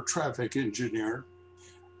former traffic engineer,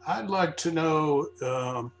 I'd like to know,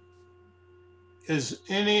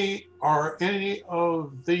 are any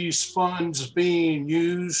of these funds being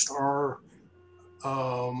used, or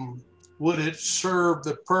would it serve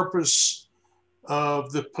the purpose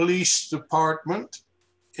of the police department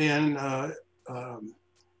in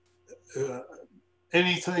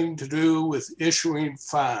anything to do with issuing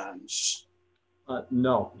fines?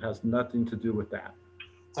 No, it has nothing to do with that.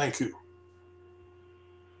 Thank you.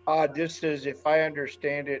 This is, if I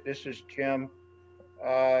understand it, this is Jim.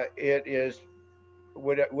 It is,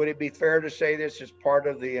 would it be fair to say this is part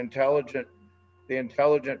of the intelligent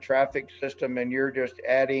traffic system, and you're just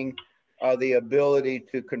adding the ability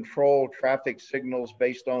to control traffic signals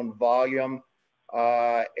based on volume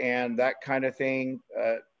and that kind of thing?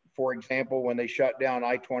 For example, when they shut down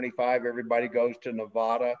I-25, everybody goes to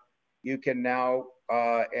Nevada. You can now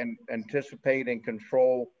anticipate and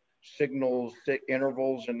control signals,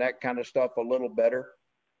 intervals, and that kind of stuff a little better.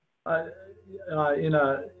 In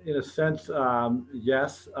a sense,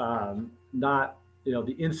 yes. Not,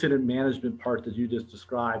 the incident management part that you just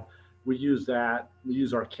described. We use that. We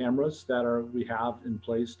use our cameras that we have in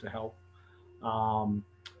place to help.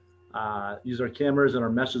 Use our cameras and our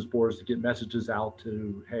message boards to get messages out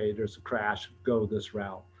to, hey, there's a crash, go this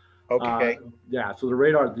route. Okay. Yeah. So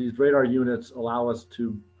these radar units allow us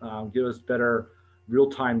to give us better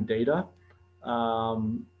real-time data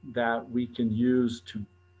that we can use to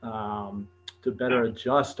better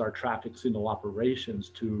adjust our traffic signal operations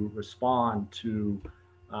to respond to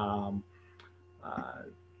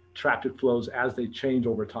traffic flows as they change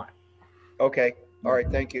over time. Okay. All right.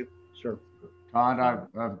 Thank you. Sure. Todd,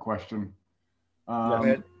 I have a question. Go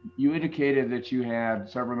ahead. You indicated that you had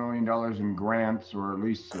several $1 million in grants, or at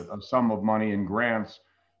least a sum of money in grants.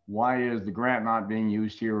 Why is the grant not being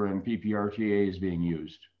used here and PPRTA is being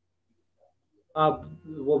used? Well,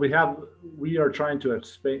 we are trying to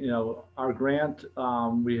expand, our grant.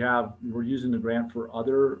 We're using the grant for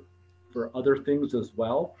other things as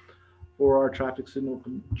well for our traffic signal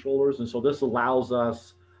controllers. And so this allows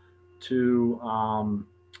us to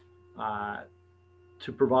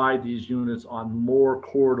provide these units on more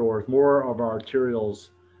corridors, more of our arterials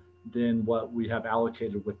than what we have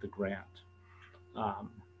allocated with the grant.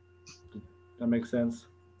 Does that make sense?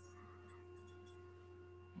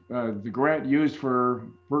 The grant used for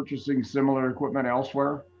purchasing similar equipment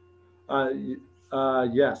elsewhere?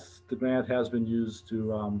 Yes, the grant has been used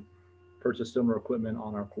to purchase similar equipment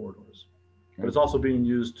on our corridors. But it's also being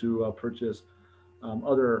used to purchase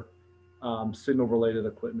other signal-related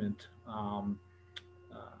equipment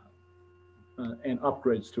and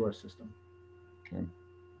upgrades to our system. Okay.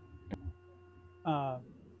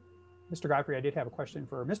 Mr. Godfrey, I did have a question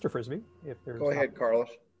for Mr. Frisbee. If there's Go ahead, Carlos.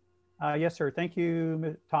 Yes, sir. Thank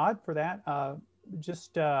you, Todd, for that.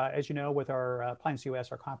 Just as you know, with our Plans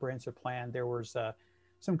US, our comprehensive plan, there was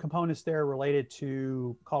some components there related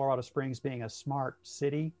to Colorado Springs being a smart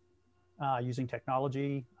city, using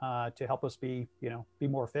technology to help us be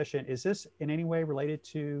more efficient. Is this in any way related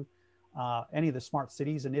to any of the smart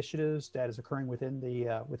cities initiatives that is occurring within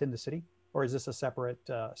the city, or is this a separate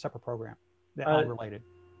program that unrelated?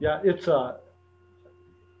 Yeah, it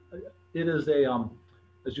is a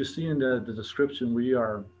as you see in the description, we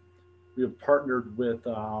have partnered with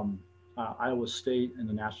Iowa State and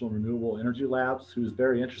the National Renewable Energy Labs, who's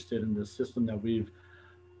very interested in this system that we've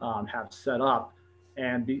have set up,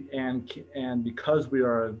 and because we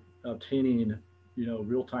are obtaining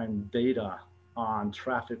real-time data on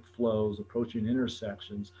traffic flows approaching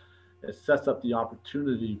intersections, it sets up the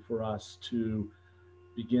opportunity for us to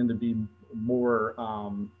begin to be more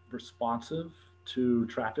responsive to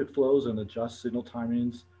traffic flows and adjust signal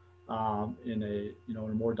timings in a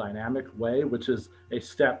more dynamic way, which is a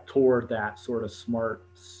step toward that sort of smart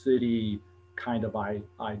city kind of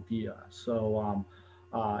idea. So,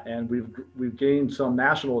 and we've gained some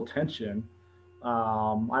national attention.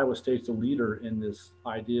 Iowa State's a leader in this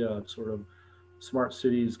idea of sort of smart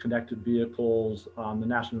cities, connected vehicles. The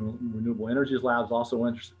National Renewable Energy Labs also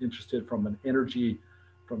interested from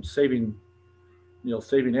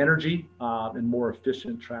saving energy and more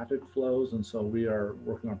efficient traffic flows. And so we are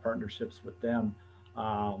working on partnerships with them.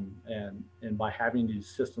 And by having these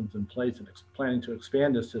systems in place and planning to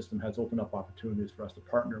expand this system has opened up opportunities for us to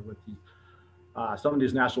partner with some of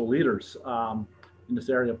these national leaders in this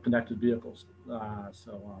area of connected vehicles.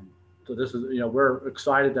 So this is, we're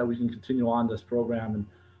excited that we can continue on this program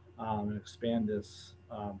and expand this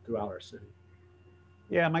throughout our city.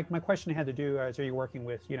 Yeah, my question had to do, as you're working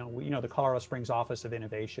with, the Colorado Springs Office of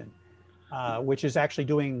Innovation, which is actually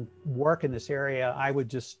doing work in this area. I would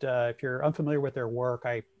just, if you're unfamiliar with their work,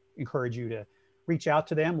 I encourage you to reach out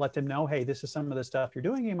to them, let them know, hey, this is some of the stuff you're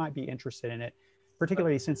doing. You might be interested in it,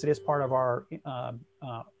 particularly since it is part of our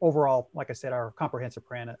overall, like I said, our comprehensive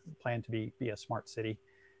plan to be a smart city.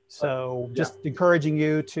 So just encouraging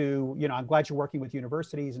you to, I'm glad you're working with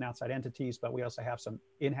universities and outside entities, but we also have some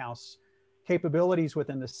in-house capabilities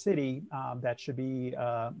within the city that should be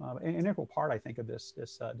an integral part, I think, of this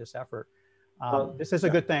effort. This is a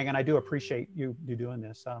good thing, and I do appreciate you doing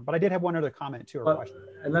this. But I did have one other comment too, or question.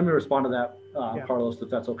 And let me respond to that, Carlos, if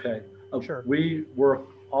that's okay. Sure. We work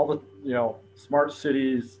all the smart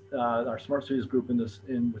cities. Our smart cities group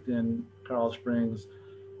within Colorado Springs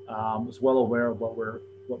is well aware of what we're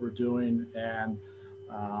doing, and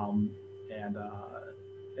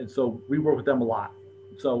so we work with them a lot.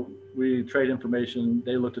 So we trade information.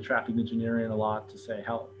 They look to traffic engineering a lot to say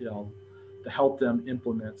how, to help them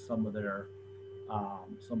implement some of their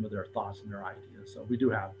thoughts and their ideas. So we do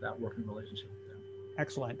have that working relationship with them.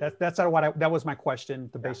 Excellent. That was my question,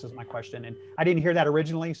 the basis of my question, and I didn't hear that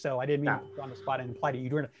originally, so I didn't mean to put you on the spot and imply to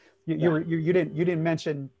you. You didn't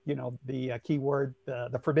mention the key word,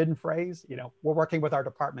 the forbidden phrase. We're working with our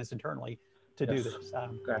departments internally to do this.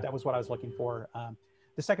 That was what I was looking for.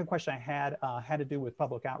 The second question I had to do with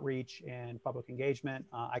public outreach and public engagement.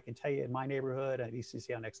 I can tell you in my neighborhood, at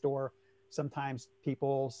ECCL next door, sometimes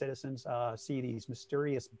citizens see these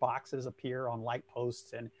mysterious boxes appear on light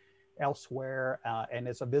posts and elsewhere, and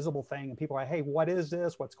it's a visible thing, and people are like, hey, what is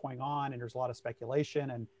this? What's going on? And there's a lot of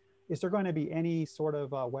speculation. And is there going to be any sort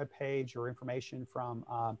of web page or information from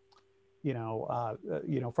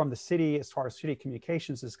from the city, as far as city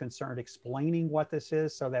communications is concerned, explaining what this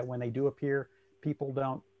is, so that when they do appear, people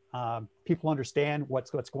understand what's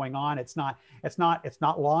going on? It's not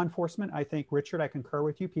law enforcement. I think, Richard, I concur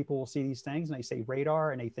with you. People will see these things and they say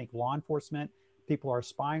radar and they think law enforcement. People are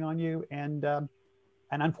spying on you, and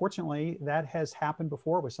unfortunately, that has happened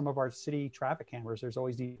before with some of our city traffic cameras. There's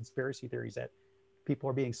always these conspiracy theories that people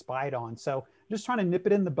are being spied on. So just trying to nip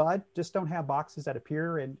it in the bud. Just don't have boxes that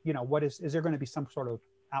appear. And what is there going to be some sort of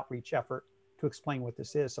outreach effort to explain what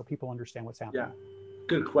this is so people understand what's happening? Yeah.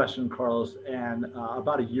 Good question, Carlos. And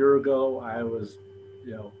about a year ago, I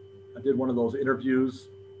did one of those interviews,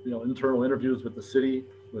 internal interviews with city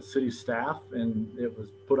staff, and it was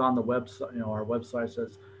put on the website. Our website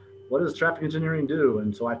says, what does traffic engineering do?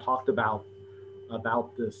 And so I talked about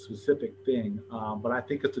this specific thing. But I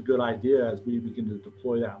think it's a good idea as we begin to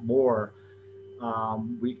deploy that more,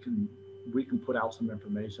 we can put out some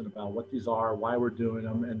information about what these are, why we're doing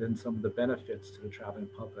them, and then some of the benefits to the traveling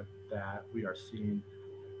public that we are seeing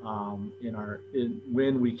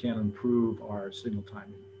when we can improve our signal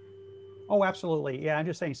timing. Oh, absolutely. Yeah, I'm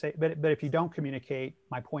just saying, but if you don't communicate,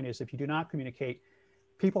 my point is, if you do not communicate,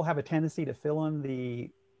 people have a tendency to fill in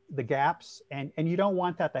the gaps, and you don't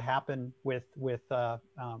want that to happen with a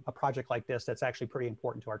project like this that's actually pretty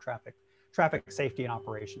important to our traffic safety and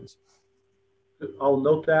operations. I'll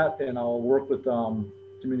note that, and I'll work with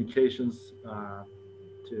communications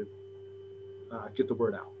to get the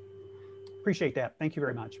word out. Appreciate that. Thank you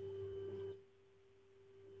very much.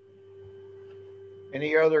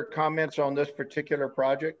 Any other comments on this particular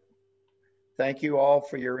project? Thank you all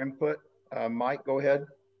for your input. Mike, go ahead.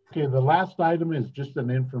 Okay, the last item is just an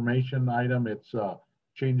information item. It's a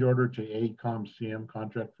change order to AECOM CM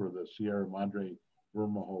contract for the Sierra Madre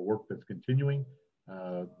Vermelho work that's continuing.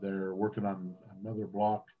 They're working on another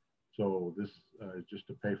block. So this is just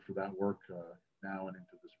to pay for that work now and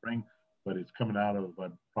into the spring, but it's coming out of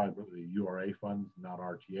probably URA funds, not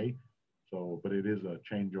RTA. So, but it is a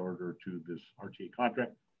change order to this RTA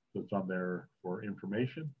contract. So it's on there for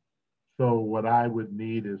information. So what I would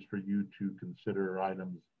need is for you to consider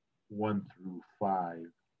items 1 through 5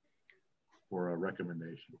 for a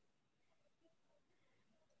recommendation.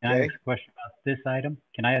 Can I ask a question about this item?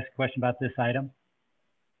 Can I ask a question about this item?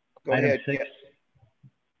 Go item ahead. 6.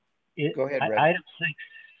 Yes. Go ahead, Red. Item 6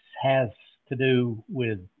 has to do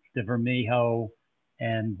with the Vermelho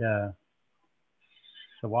and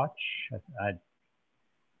Sawatch.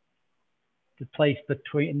 The place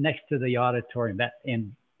next to the auditorium, that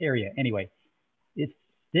area. Anyway, is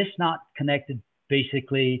this not connected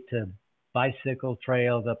basically to bicycle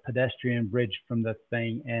trail, the pedestrian bridge from the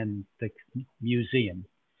thing, and the museum?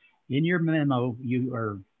 In your memo,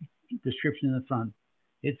 or description in the front,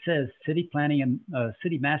 it says city planning and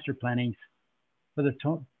city master plannings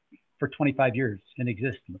for 25 years in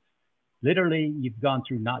existence. Literally, you've gone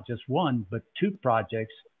through not just one, but 2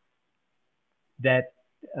 projects that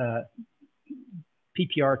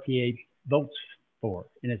PPRTA votes for.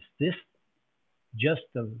 And it's this just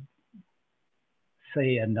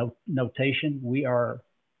say a notation. We are,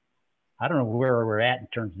 I don't know where we're at in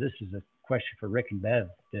terms of this is a question for Rick and Bev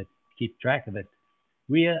to keep track of it.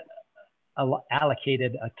 We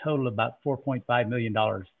allocated a total of about $4.5 million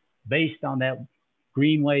based on that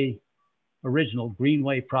original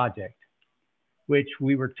Greenway project, which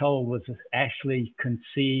we were told was actually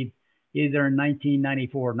conceived either in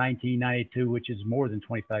 1994 or 1992, which is more than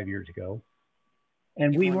 25 years ago.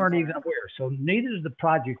 And we weren't even aware. So neither of the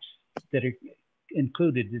projects that are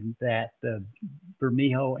included in that, the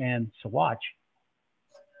Vermelho and Sawatch,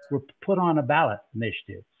 were put on a ballot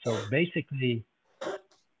initiative. So basically,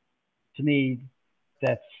 to me,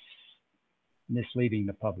 that's misleading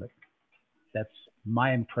the public. That's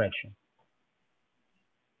my impression.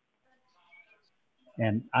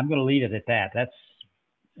 And I'm going to leave it at that. That's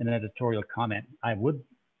an editorial comment. I am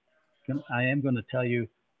going to tell you,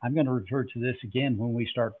 I'm going to refer to this again when we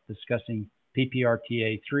start discussing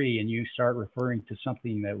PPRTA 3 and you start referring to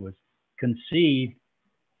something that was conceived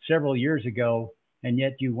several years ago, and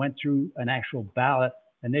yet you went through an actual ballot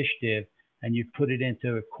initiative and you put it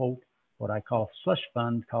into a quote, what I call slush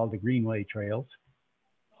fund called the Greenway Trails.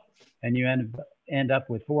 And you end up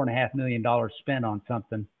with $4.5 million spent on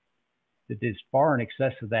something that is far in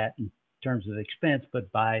excess of that in terms of expense,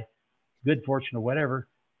 but by good fortune or whatever,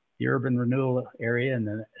 the urban renewal area and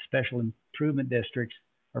the special improvement districts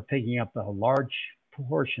are picking up a large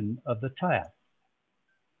portion of the tab.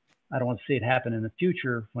 I don't want to see it happen in the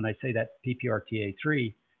future when I say that PPRTA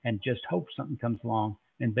 3 and just hope something comes along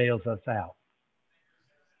and bails us out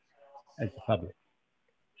as the public.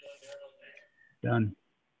 Done.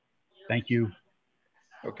 Thank you.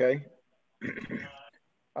 Okay.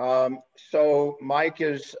 So Mike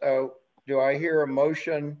is, do I hear a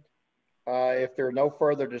motion? If there are no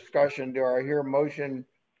further discussion, do I hear a motion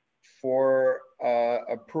for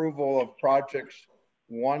approval of projects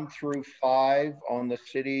 1 through 5 on the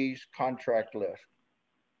city's contract list?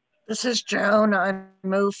 This is Joan. I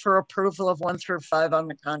move for approval of 1 through 5 on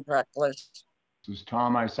the contract list. This is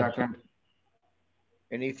Tom, I second.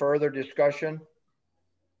 Any further discussion?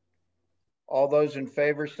 All those in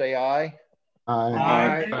favor say aye.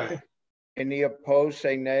 Aye. Aye. Any opposed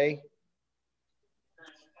say nay.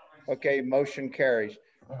 Okay, motion carries.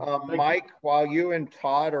 Mike, while you and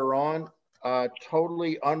Todd are on,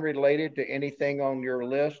 totally unrelated to anything on your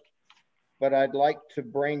list, but I'd like to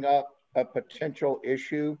bring up a potential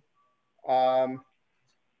issue. On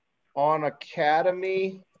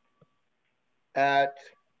Academy at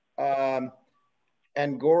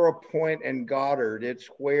Angora Point and Goddard. It's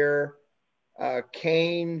where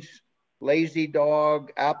Canes, Lazy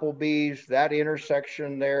Dog, Applebee's, that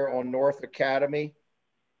intersection there on North Academy.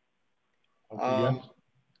 Okay, yes.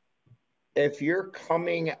 If you're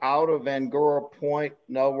coming out of Angora Point,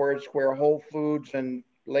 in other words, where Whole Foods and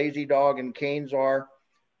Lazy Dog and Canes are,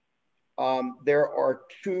 there are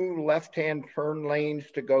 2 left-hand turn lanes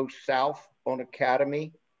to go south on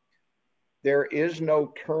Academy. There is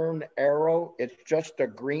no turn arrow. It's just a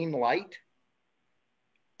green light.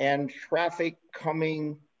 And traffic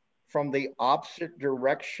coming from the opposite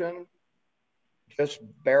direction just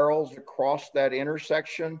barrels across that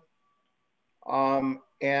intersection.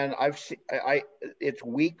 And it's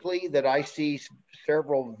weekly that I see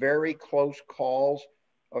several very close calls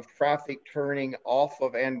of traffic turning off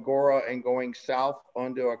of Angora and going south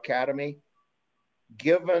onto Academy.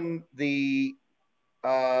 Given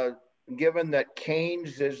that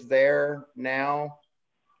Canes is there now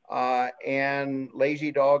and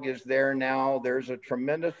Lazy Dog is there now, there's a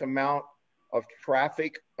tremendous amount of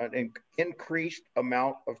traffic, an increased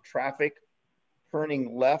amount of traffic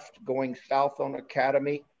turning left going south on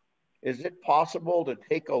Academy. Is it possible to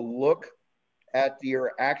take a look at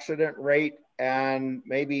your accident rate and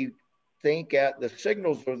maybe think at the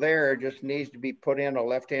signals are there, it just needs to be put in a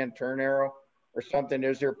left-hand turn arrow or something?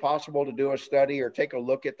 Is there possible to do a study or take a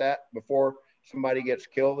look at that before somebody gets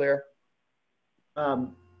killed there?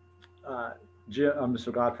 Mr.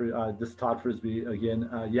 Godfrey, this is Todd Frisbee again.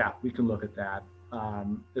 Yeah, we can look at that.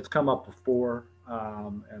 It's come up before.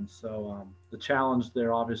 And so the challenge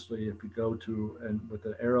there, obviously, if you go to and with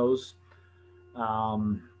the arrows,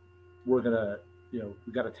 we're gonna,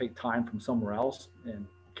 we got to take time from somewhere else. And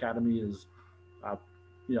Academy is,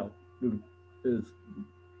 you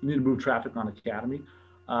need to move traffic on Academy,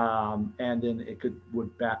 and then it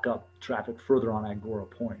would back up traffic further on Angora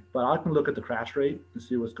Point. But I can look at the crash rate and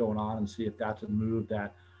see what's going on and see if that's a move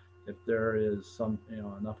that, if there is some,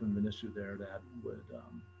 enough of an issue there that would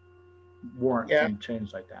warrant some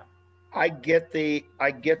change like that. I get the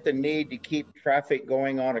need to keep traffic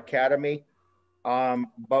going on Academy,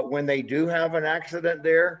 but when they do have an accident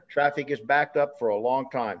there, traffic is backed up for a long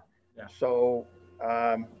time. Yeah. So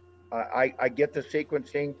I get the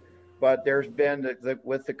sequencing, but there's been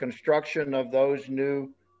with the construction of those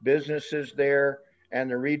new businesses there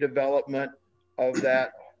and the redevelopment of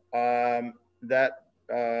that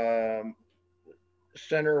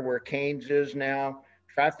center where Canes is now,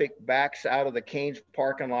 traffic backs out of the Canes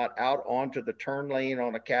parking lot out onto the turn lane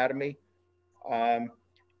on Academy. And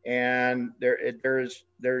there's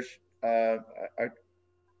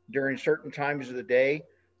during certain times of the day,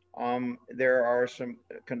 there are some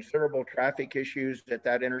considerable traffic issues at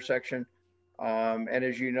that intersection. And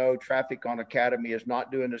as you know, traffic on Academy is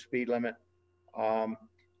not doing the speed limit.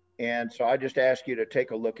 And so I just ask you to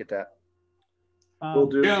take a look at that.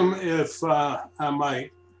 Jim, if I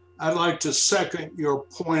might, I'd like to second your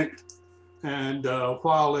point. And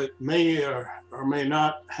while it may or may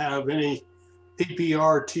not have any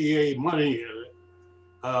PPRTA money in it,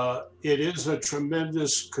 it is a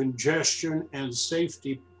tremendous congestion and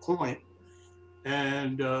safety point.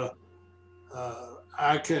 And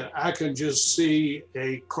I can just see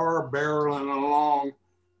a car barreling along,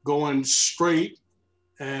 going straight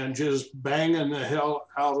and just banging the hell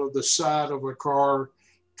out of the side of a car,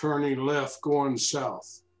 turning left, going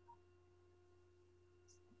south.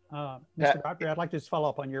 Mr. Godfrey, I'd like to just follow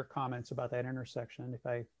up on your comments about that intersection, if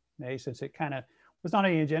I may, since it kind of was not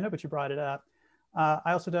on the agenda, but you brought it up.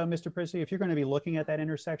 I also know, Mr. Prissy, if you're going to be looking at that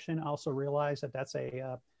intersection, also realize that that's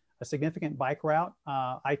a significant bike route.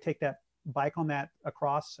 I take that bike on that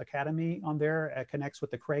across Academy on there. It connects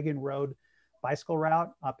with the Cragen Road bicycle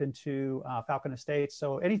route up into Falcon Estates.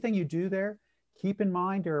 So anything you do there, keep in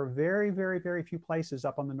mind there are very, very, very few places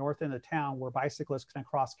up on the north end of town where bicyclists can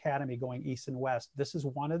cross Academy going east and west. This is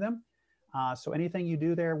one of them. So anything you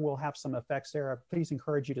do there will have some effects there. Please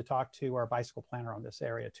encourage you to talk to our bicycle planner on this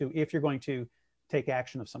area too, if you're going to take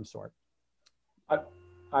action of some sort.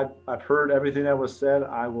 I've heard everything that was said.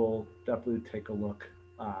 I will definitely take a look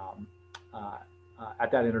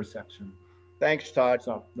at that intersection. Thanks, Todd.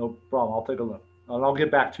 So no problem. I'll take a look. And I'll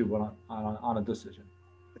get back to you on a decision.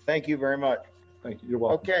 Thank you very much. Thank you. You're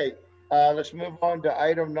welcome. Okay, let's move on to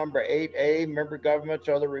item number 8A, member governments,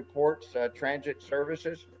 other reports, transit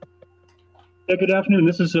services. Yeah, good afternoon.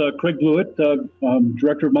 This is Craig Blewett,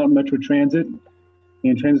 Director of Mountain Metro Transit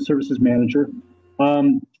and Transit Services Manager.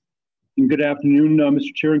 And good afternoon,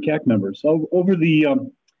 Mr. Chair and CAC members. Over the,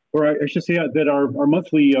 or I should say that our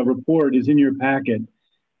monthly report is in your packet,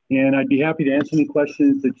 and I'd be happy to answer any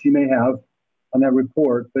questions that you may have on that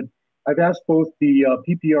report. But I've asked both the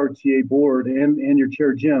PPRTA board and your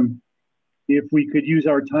chair, Jim, if we could use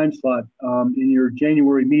our time slot in your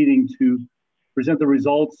January meeting to present the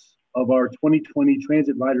results of our 2020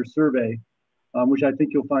 Transit Rider Survey, which I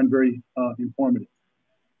think you'll find very informative.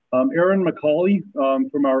 Erin McCauley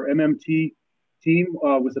from our MMT team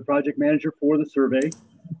was the project manager for the survey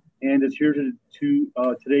and is here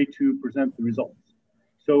today to present the results.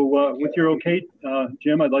 So with your okay,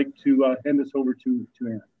 Jim, I'd like to hand this over to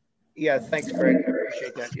Erin. Yeah, thanks, Craig. I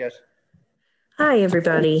appreciate that. Yes. Hi,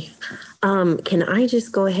 everybody. Can I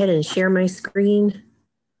just go ahead and share my screen?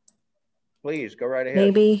 Please, go right ahead.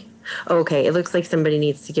 Maybe? Okay, it looks like somebody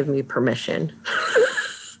needs to give me permission.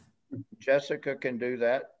 Jessica can do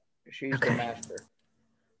that. She's the master.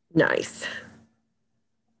 Nice.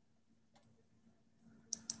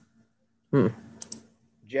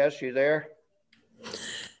 Jess, you there?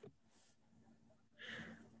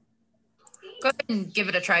 Go ahead and give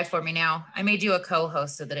it a try for me now. I made you a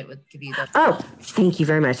co-host so that it would give you the. Oh, thank you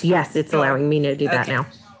very much. Yes, it's allowing me to do that now.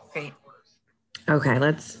 Great. Okay,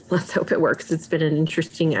 let's hope it works. It's been an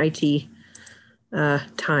interesting IT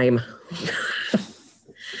time.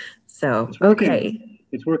 So, okay.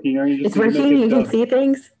 It's working. It's working. You can see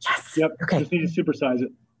things? Yes. Yep. Okay. Just need to supersize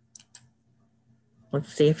it.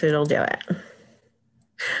 Let's see if it'll do it.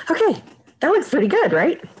 Okay. That looks pretty good,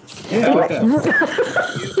 right? Yeah.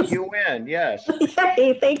 You win. Yes.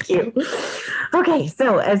 Yay, thank you. Okay,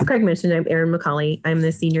 so as Craig mentioned, I'm Erin McCauley. I'm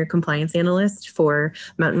the Senior Compliance Analyst for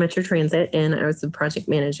Mountain Metro Transit, and I was the project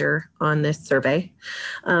manager on this survey.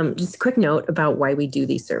 Just a quick note about why we do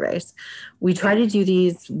these surveys. We try to do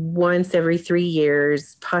these once every 3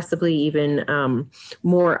 years, possibly even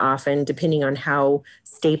more often, depending on how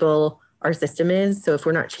stable our system is. So if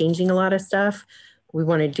we're not changing a lot of stuff, we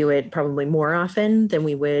want to do it probably more often than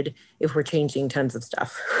we would if we're changing tons of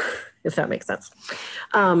stuff, if that makes sense.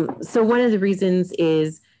 So one of the reasons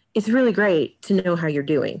is it's really great to know how you're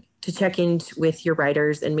doing, to check in with your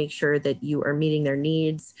riders and make sure that you are meeting their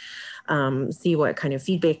needs, see what kind of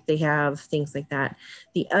feedback they have, things like that.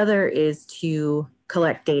 The other is to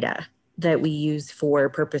collect data that we use for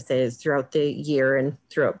purposes throughout the year and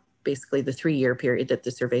throughout basically the 3-year period that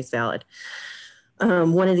the survey is valid.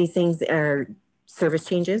 One of these things are service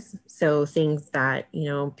changes. So things that,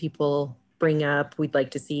 people bring up, we'd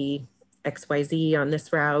like to see XYZ on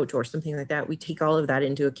this route or something like that. We take all of that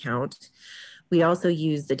into account. We also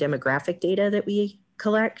use the demographic data that we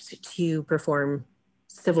collect to perform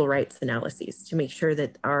civil rights analyses to make sure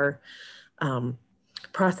that our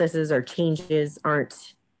processes or changes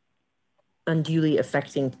aren't unduly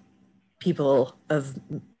affecting people of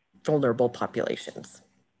vulnerable populations.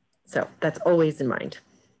 So that's always in mind.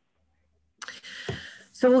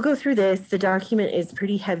 So we'll go through this. The document is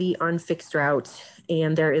pretty heavy on fixed route,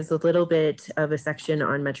 and there is a little bit of a section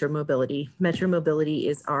on Metro Mobility. Metro Mobility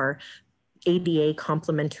is our ADA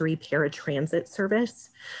complementary paratransit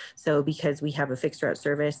service. So because we have a fixed route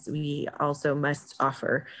service, we also must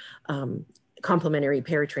offer complementary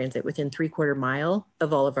paratransit within 3/4 mile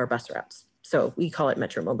of all of our bus routes. So we call it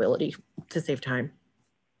Metro Mobility to save time.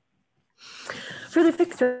 For the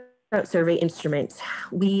fixed route survey instrument,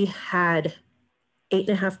 we had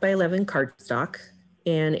 8.5 by 11 cardstock,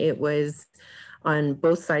 and it was on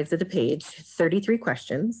both sides of the page, 33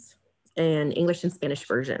 questions and English and Spanish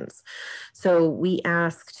versions. So we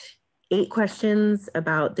asked 8 questions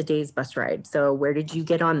about the day's bus ride. So where did you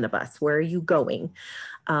get on the bus? Where are you going?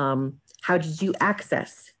 How did you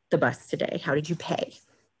access the bus today? How did you pay?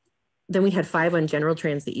 Then we had 5 on general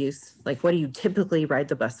transit use, like what do you typically ride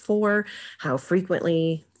the bus for? How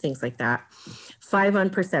frequently? Things like that. 5 on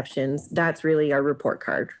perceptions, that's really our report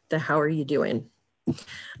card, the how are you doing?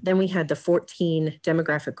 Then we had the 14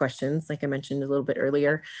 demographic questions, like I mentioned a little bit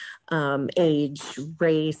earlier, age,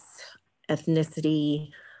 race,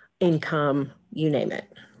 ethnicity, income, you name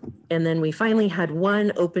it. And then we finally had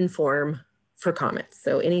 1 open form for comments.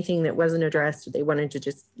 So anything that wasn't addressed, they wanted to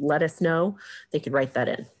just let us know, they could write that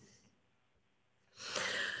in.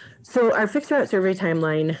 So our fixed route survey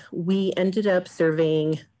timeline, we ended up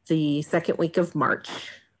surveying the 2nd week of March,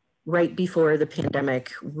 right before the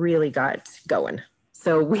pandemic really got going.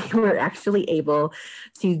 So we were actually able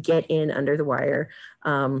to get in under the wire.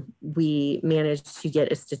 We managed to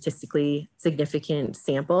get a statistically significant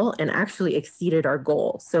sample and actually exceeded our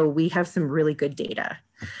goal. So we have some really good data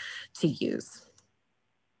to use.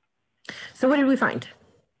 So what did we find?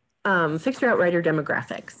 Fixed route rider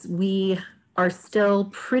demographics. We are still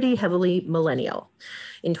pretty heavily millennial.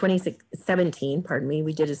 In 2017, pardon me,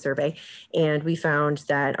 we did a survey and we found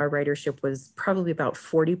that our ridership was probably about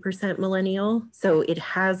 40% millennial. So it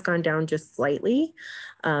has gone down just slightly.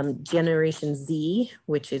 Generation Z,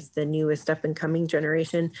 which is the newest up and coming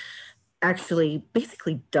generation, actually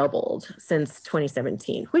basically doubled since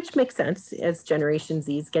 2017, which makes sense as Generation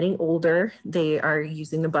Z is getting older. They are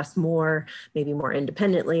using the bus more, maybe more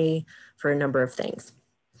independently for a number of things.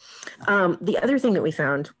 The other thing that we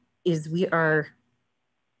found is we are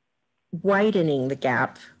widening the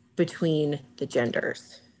gap between the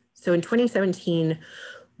genders. So in 2017,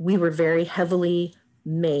 we were very heavily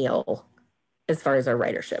male as far as our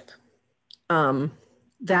ridership.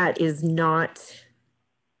 That is not,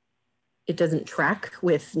 it doesn't track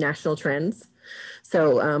with national trends.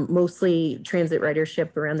 So mostly transit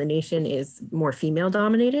ridership around the nation is more female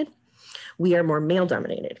dominated. We are more male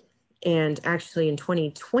dominated. And actually in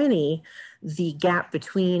 2020, the gap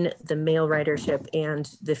between the male ridership and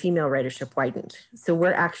the female ridership widened. So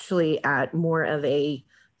we're actually at more of a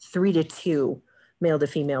 3-to-2 male to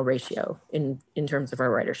female ratio in terms of our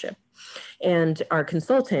ridership. And our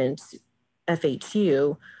consultant,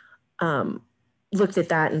 FHU, looked at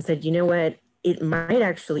that and said, you know what, it might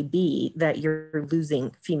actually be that you're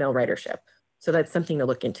losing female ridership. So that's something to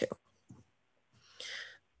look into.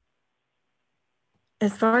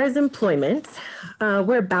 As far as employment,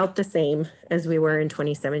 we're about the same as we were in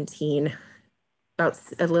 2017, about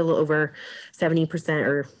a little over 70%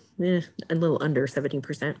 or a little under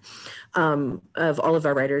 70% of all of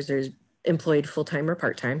our riders are employed full-time or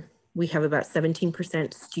part-time. We have about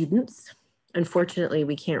 17% students. Unfortunately,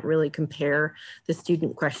 we can't really compare the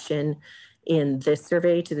student question in this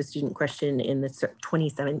survey to the student question in the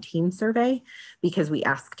 2017 survey because we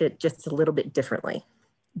asked it just a little bit differently.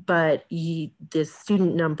 But the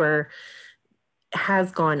student number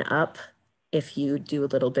has gone up if you do a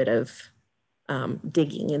little bit of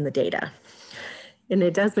digging in the data. And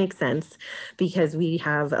it does make sense because we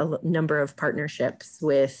have a number of partnerships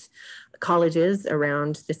with colleges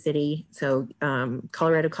around the city. So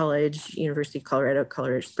Colorado College, University of Colorado,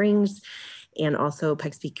 Colorado Springs, and also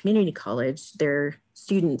Pikes Peak Community College, their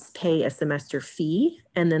students pay a semester fee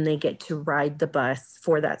and then they get to ride the bus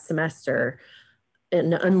for that semester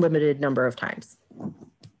an unlimited number of times.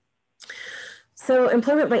 So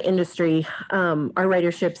employment by industry, our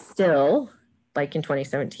ridership still, like in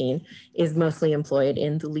 2017, is mostly employed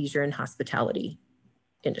in the leisure and hospitality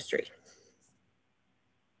industry.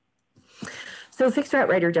 So fixed route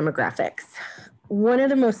rider demographics. One of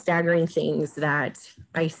the most staggering things that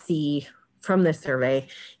I see from this survey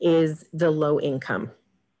is the low income.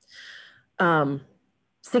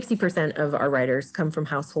 60% of our riders come from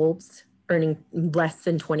households earning less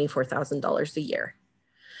than $24,000 a year.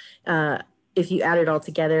 If you add it all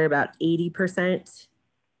together, about 80%,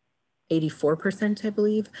 84%, I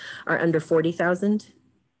believe, are under 40,000.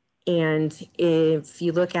 And if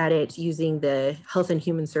you look at it using the Health and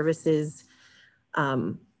Human Services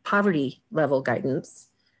poverty level guidance,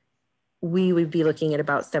 we would be looking at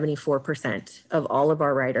about 74% of all of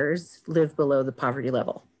our riders live below the poverty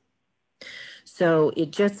level. So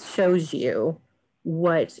it just shows you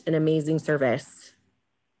what an amazing service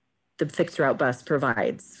the fixed route bus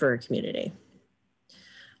provides for a community.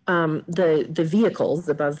 The vehicles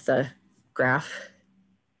above the graph,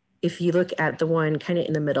 if you look at the one kind of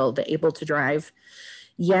in the middle, the able to drive,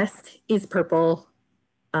 yes is purple,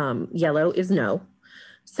 yellow is no.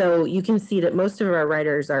 So you can see that most of our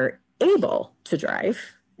riders are able to drive.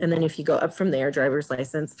 And then if you go up from there, driver's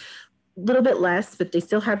license, a little bit less, but they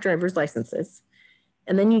still have driver's licenses.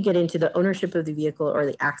 And then you get into the ownership of the vehicle or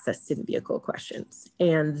the access to the vehicle questions.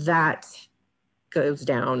 And that goes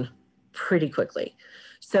down pretty quickly.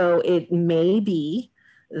 So it may be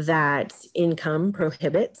that income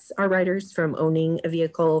prohibits our riders from owning a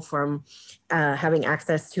vehicle, from having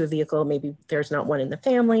access to a vehicle. Maybe there's not one in the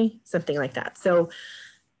family, something like that. So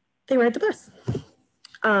they ride the bus.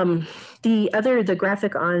 The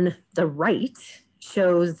graphic on the right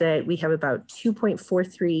shows that we have about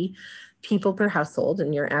 2.43 people per household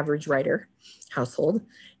in your average rider household.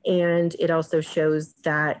 And it also shows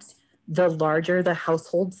that the larger the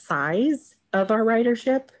household size of our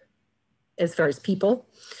ridership, as far as people,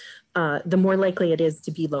 the more likely it is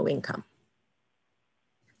to be low income.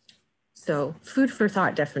 So food for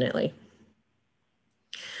thought, definitely.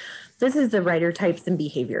 This is the rider types and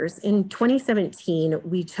behaviors. In 2017,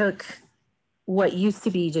 we took what used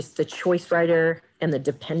to be just the choice rider and the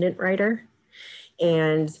dependent rider,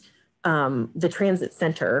 and the Transit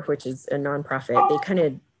Center, which is a nonprofit, they kind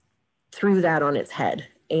of threw that on its head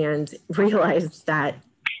and realized that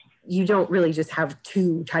you don't really just have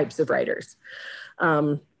two types of riders.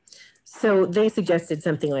 So they suggested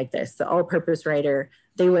something like this, the all-purpose rider.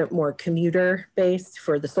 They went more commuter-based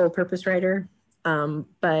for the sole-purpose rider,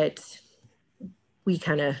 but we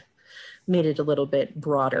kind of made it a little bit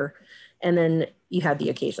broader. And then you have the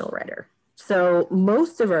occasional rider. So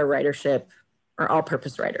most of our ridership are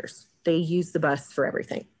all-purpose riders. They use the bus for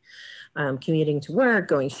everything. Commuting to work,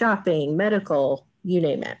 going shopping, medical, you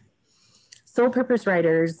name it. Sole-purpose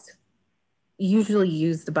riders usually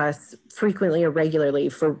use the bus frequently or regularly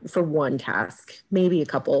for one task, maybe a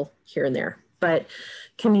couple here and there. But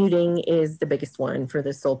commuting is the biggest one for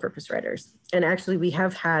the sole purpose riders. And actually we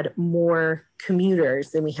have had more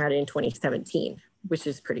commuters than we had in 2017, which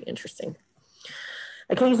is pretty interesting.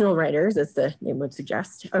 Occasional riders, as the name would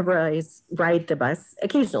suggest, ride the bus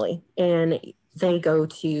occasionally, and they go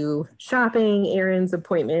to shopping, errands,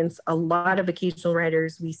 appointments. A lot of occasional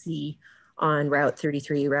riders we see on Route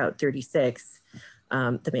 33, Route 36,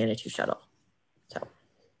 the Manitou shuttle. So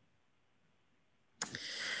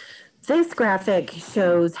this graphic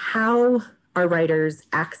shows how our riders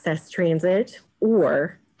access transit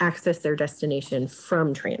or access their destination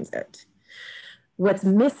from transit. What's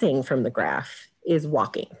missing from the graph is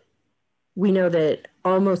walking. We know that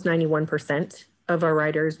almost 91% of our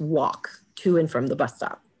riders walk to and from the bus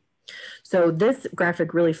stop. So this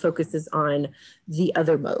graphic really focuses on the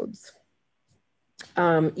other modes.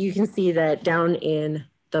 You can see that down in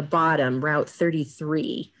the bottom, Route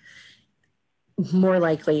 33, more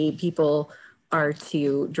likely people are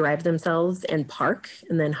to drive themselves and park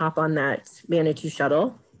and then hop on that Manitou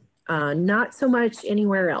shuttle. Not so much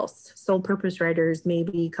anywhere else. Sole purpose riders,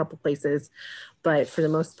 maybe a couple places, but for the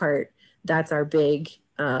most part, that's our big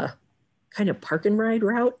kind of park and ride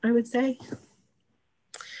route, I would say.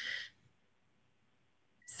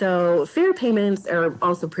 So fare payments are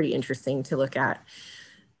also pretty interesting to look at.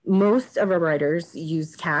 Most of our riders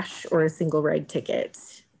use cash or a single ride ticket.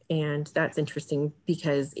 And that's interesting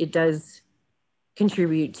because it does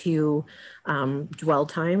contribute to dwell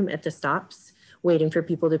time at the stops, waiting for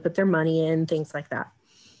people to put their money in, things like that.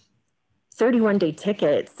 31-day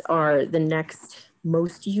tickets are the next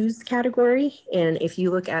most used category. And if you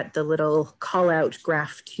look at the little call out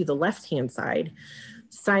graph to the left-hand side,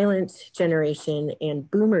 silent generation and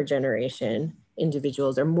boomer generation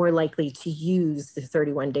individuals are more likely to use the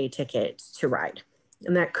 31-day ticket to ride.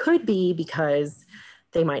 And that could be because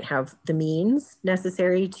they might have the means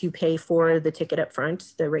necessary to pay for the ticket up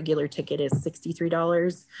front. The regular ticket is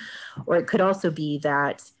 $63. Or it could also be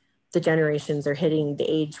that the generations are hitting the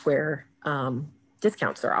age where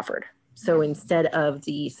discounts are offered. So instead of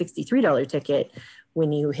the $63 ticket,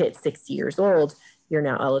 when you hit 60 years old, you're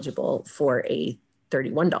now eligible for a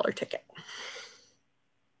 $31 ticket.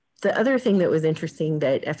 The other thing that was interesting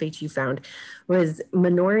that FHU found was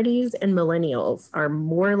minorities and millennials are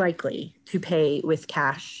more likely to pay with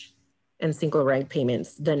cash and single ride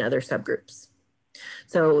payments than other subgroups.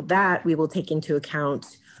 So that we will take into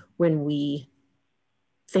account when we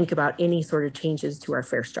think about any sort of changes to our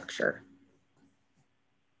fare structure.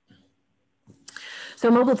 So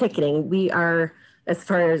mobile ticketing, we are, as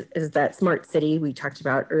far as that smart city we talked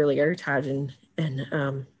about earlier, Todd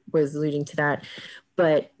and was alluding to that,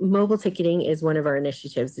 but mobile ticketing is one of our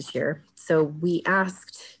initiatives this year. So we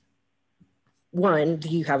asked, one, do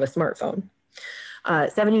you have a smartphone?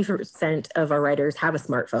 70% of our riders have a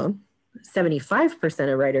smartphone.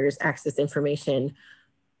 75% of riders access information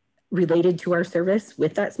related to our service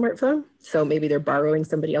with that smartphone. So maybe they're borrowing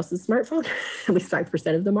somebody else's smartphone, at least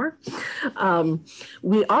 5% of them are.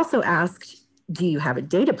 We also asked, do you have a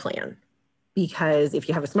data plan? Because if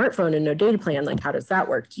you have a smartphone and no data plan, like how does that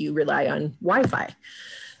work? Do you rely on Wi-Fi?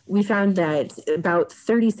 We found that about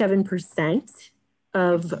 37%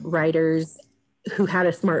 of riders who had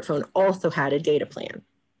a smartphone also had a data plan.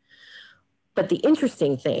 But the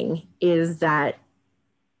interesting thing is that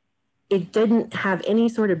it didn't have any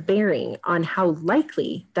sort of bearing on how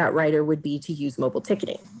likely that rider would be to use mobile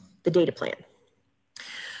ticketing, the data plan.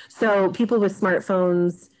 So people with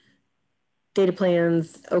smartphones, data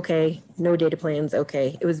plans, okay. No data plans,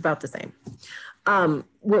 okay. It was about the same.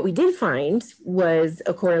 What we did find was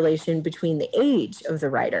a correlation between the age of the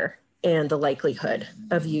rider and the likelihood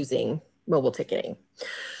of using mobile ticketing.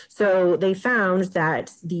 So they found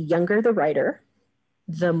that the younger the rider,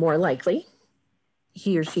 the more likely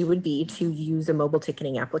he or she would be to use a mobile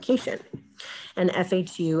ticketing application. And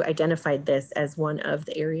FHU identified this as one of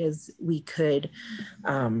the areas we could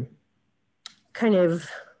kind of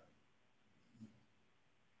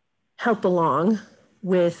help along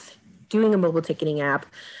with doing a mobile ticketing app,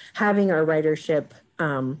 having our ridership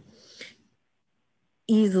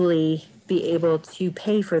easily be able to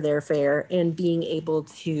pay for their fare and being able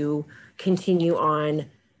to continue on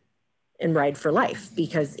and ride for life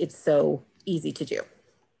because it's so easy to do.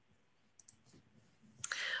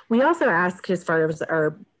 We also asked, as far as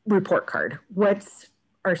our report card, what's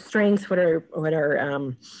our strengths, what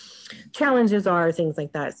our challenges are, things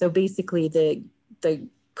like that. So basically the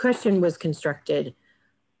question was constructed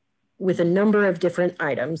with a number of different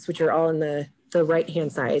items, which are all in the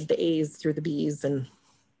right-hand side, the A's through the B's.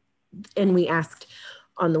 And we asked,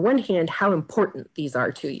 on the one hand, how important these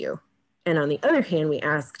are to you. And on the other hand, we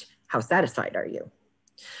asked, how satisfied are you?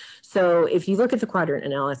 So if you look at the quadrant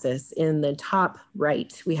analysis, in the top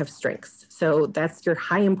right, we have strengths. So that's your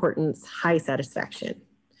high importance, high satisfaction.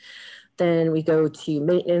 Then we go to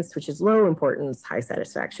maintenance, which is low importance, high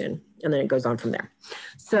satisfaction. And then it goes on from there.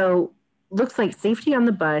 So looks like safety on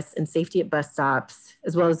the bus and safety at bus stops,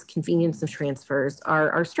 as well as convenience of transfers, are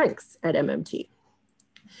our strengths at MMT.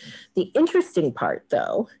 The interesting part,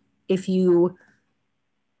 though, if you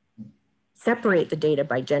separate the data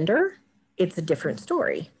by gender, it's a different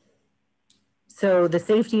story. So the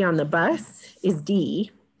safety on the bus is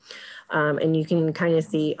D, and you can kind of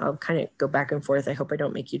see, I'll kind of go back and forth. I hope I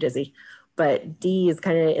don't make you dizzy, but D is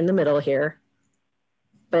kind of in the middle here.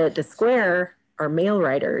 But the square are male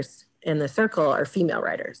riders and the circle are female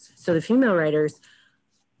riders. So the female riders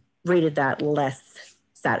rated that less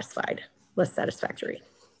satisfied, less satisfactory.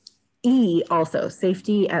 E also,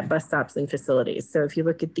 safety at bus stops and facilities. So if you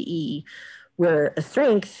look at the E, we're a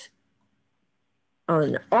strength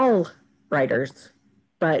on all riders,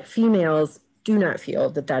 but females do not feel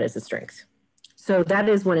that that is a strength. So that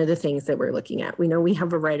is one of the things that we're looking at. We know we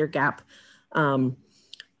have a rider gap.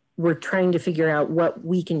 We're trying to figure out what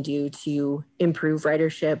we can do to improve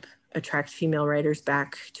ridership, attract female riders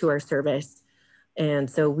back to our service. And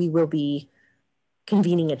so we will be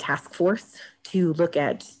convening a task force to look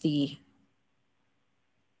at the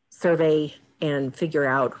survey and figure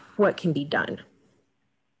out what can be done.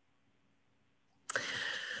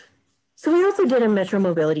 So we also did a Metro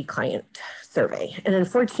Mobility client survey. And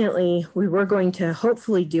unfortunately, we were going to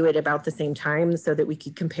hopefully do it about the same time so that we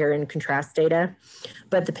could compare and contrast data.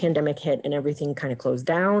 But the pandemic hit and everything kind of closed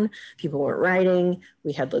down. People weren't riding.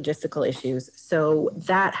 We had logistical issues. So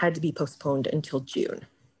that had to be postponed until June.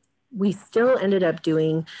 We still ended up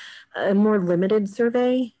doing a more limited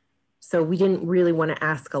survey. So we didn't really want to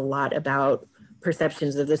ask a lot about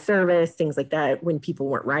perceptions of the service, things like that, when people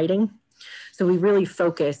weren't riding. So we really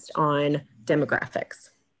focused on demographics.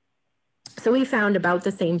 So we found about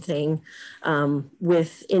the same thing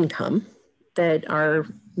with income, that our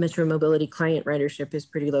Metro Mobility client ridership is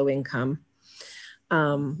pretty low income.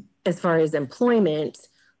 As far as employment,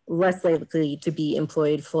 less likely to be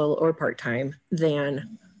employed full or part-time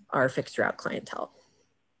than our fixed route clientele.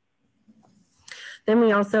 Then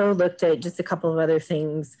we also looked at just a couple of other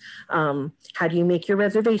things. How do you make your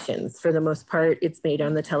reservations? For the most part, it's made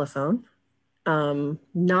on the telephone.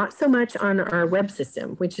 Not so much on our web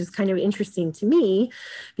system, which is kind of interesting to me,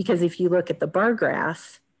 because if you look at the bar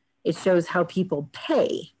graph, it shows how people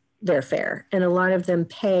pay their fare. And a lot of them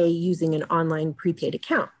pay using an online prepaid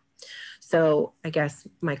account. So I guess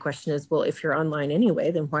my question is, well, if you're online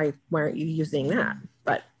anyway, then why aren't you using that?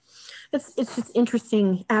 But it's just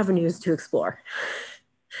interesting avenues to explore.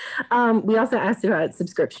 We also asked about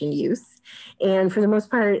subscription use. And for the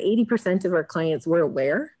most part, 80% of our clients were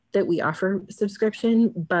aware that we offer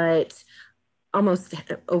subscription, but almost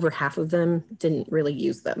over half of them didn't really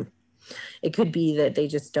use them. It could be that they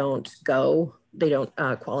just don't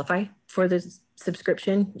qualify for the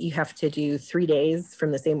subscription. You have to do 3 days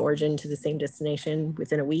from the same origin to the same destination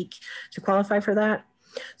within a week to qualify for that.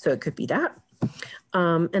 So it could be that.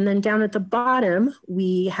 And then down at the bottom,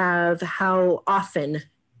 we have how often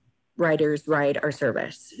riders ride our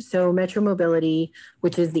service. So Metro Mobility,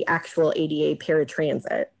 which is the actual ADA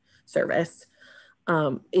paratransit service,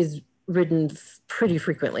 is ridden pretty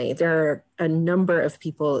frequently. There are a number of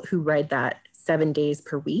people who ride that 7 days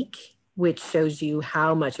per week, which shows you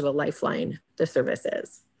how much of a lifeline the service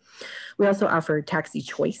is. We also offer taxi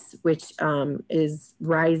choice, which is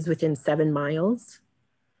rides within 7 miles.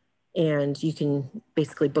 And you can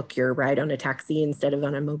basically book your ride on a taxi instead of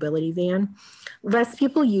on a mobility van. Less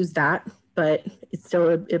people use that, but it's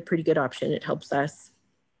still a pretty good option. It helps us.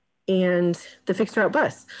 And the fixed route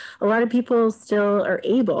bus. A lot of people still are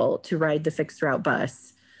able to ride the fixed route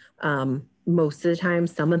bus most of the time,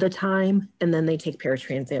 some of the time, and then they take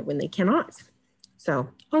paratransit when they cannot. So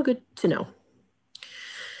all good to know.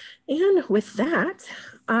 And with that,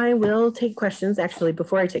 I will take questions. Actually,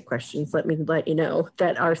 before I take questions, let me let you know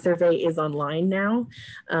that our survey is online now.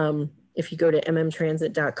 If you go to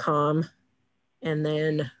mmtransit.com and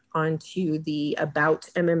then onto the About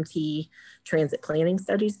MMT Transit Planning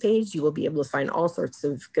Studies page, you will be able to find all sorts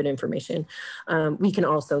of good information. We can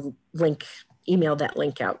also email that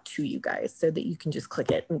link out to you guys so that you can just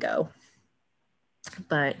click it and go.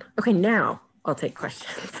 But okay, now I'll take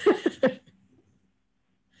questions.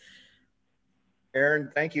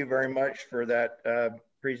 Aaron, thank you very much for that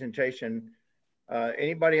presentation.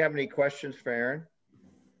 Anybody have any questions for Aaron?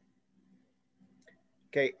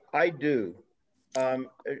 Okay, I do.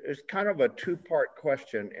 It's kind of a two-part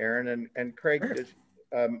question, Aaron, and Craig, is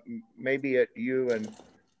maybe at you and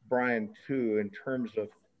Brian too, in terms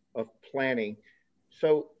of planning.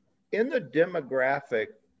 So in the demographic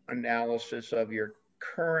analysis of your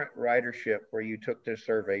current ridership where you took this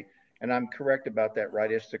survey, and I'm correct about that,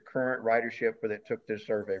 right? It's the current ridership where they took this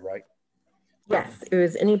survey, right? Yes, it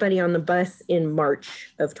was anybody on the bus in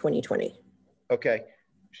March of 2020. Okay,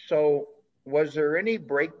 so was there any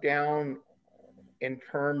breakdown in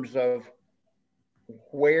terms of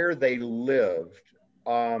where they lived?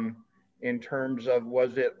 In terms of,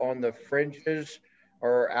 was it on the fringes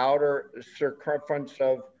or outer circumference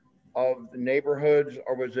of the neighborhoods,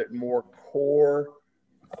 or was it more core?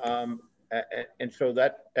 And so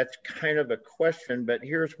that's kind of a question, but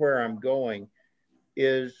here's where I'm going.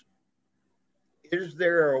 Is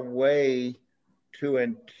there a way to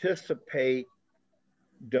anticipate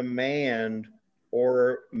demand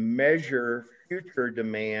or measure future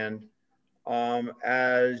demand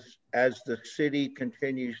as the city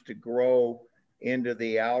continues to grow into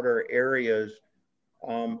the outer areas?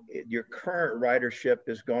 Your current ridership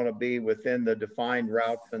is going to be within the defined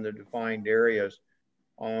routes and the defined areas.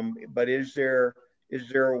 But is there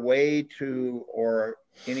a way to, or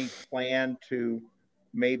any plan to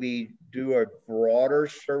maybe do a broader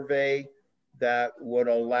survey that would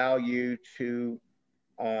allow you to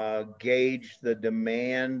gauge the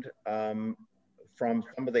demand from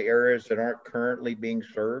some of the areas that aren't currently being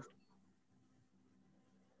served?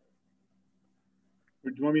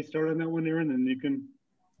 Do you want me to start on that one, Aaron, and you can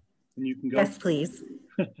go? Yes, please.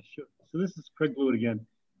 Sure. So this is Craig Blewett again.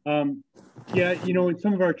 Yeah, you know, in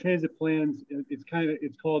some of our transit plans, it's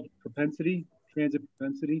called propensity, transit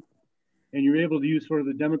propensity, and you're able to use sort of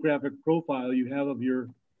the demographic profile you have of your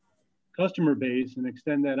customer base and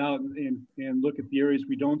extend that out and look at the areas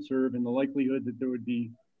we don't serve and the likelihood that there would be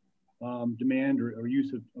demand or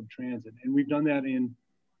use of transit. And we've done that in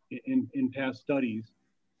past studies.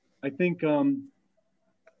 I think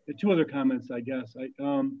two other comments, I guess.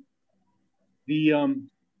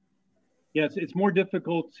 Yes, it's more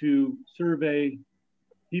difficult to survey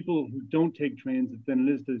people who don't take transit than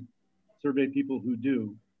it is to survey people who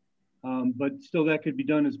do. But still, that could be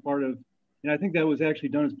done as part of, and I think that was actually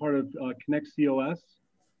done as part of Connect COS,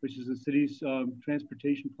 which is the city's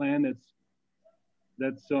transportation plan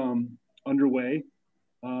that's underway.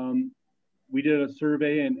 We did a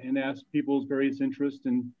survey and asked people's various interests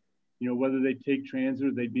and, you know, whether they take transit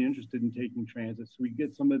or they'd be interested in taking transit. So we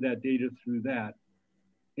get some of that data through that.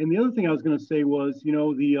 And the other thing I was going to say was, you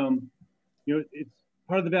know, it's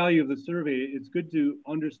part of the value of the survey. It's good to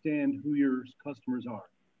understand who your customers are.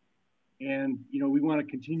 And, you know, we want to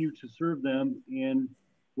continue to serve them in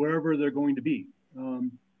wherever they're going to be.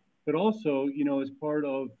 But also, you know, as part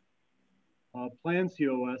of Plan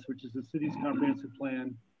COS, which is the city's comprehensive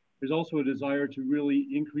plan, there's also a desire to really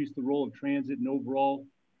increase the role of transit and overall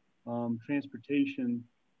transportation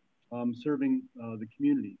serving the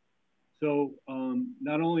community. So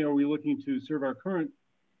not only are we looking to serve our current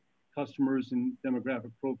customers and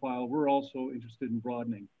demographic profile, we're also interested in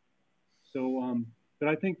broadening. So, but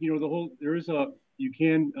I think, you know, you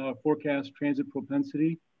can forecast transit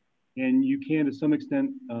propensity, and you can, to some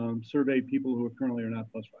extent, survey people who currently are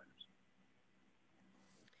not bus riders.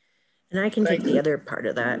 And I can take the other part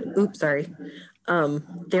of that. Oops, sorry.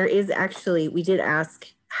 There is actually, we did ask,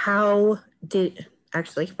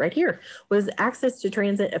 right here, was access to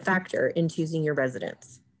transit a factor in choosing your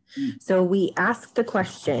residence? So we asked the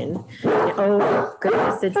question, oh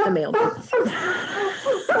goodness, it's the mail.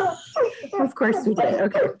 Of course we did,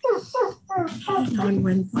 okay. Hang on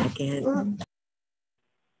 1 second.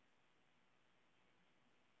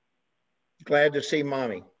 Glad to see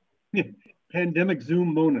mommy. Pandemic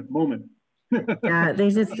Zoom moment. Yeah,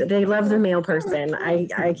 they love the mail person.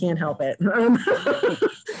 I can't help it.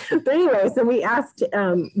 But anyway, so we asked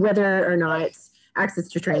whether or not access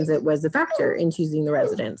to transit was a factor in choosing the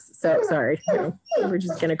residence. So sorry, we're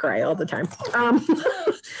just gonna cry all the time.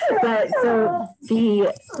 But so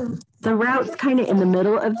the routes kind of in the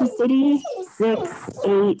middle of the city, 6,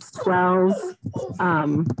 8, 12,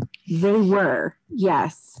 they were,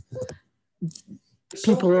 yes.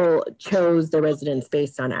 people chose their residence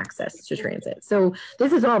based on access to transit. So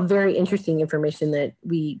this is all very interesting information that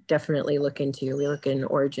we definitely look into. We look in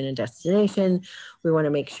origin and destination. We want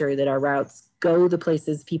to make sure that our routes go the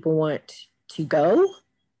places people want to go,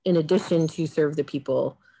 in addition to serve the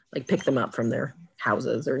people, like pick them up from their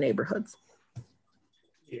houses or neighborhoods.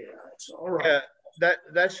 Yeah, it's all right.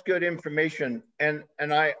 That's good information. And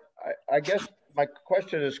I guess my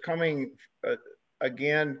question is coming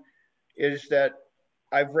again, is that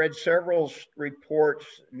I've read several reports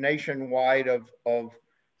nationwide of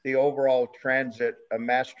the overall transit,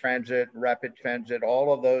 mass transit, rapid transit,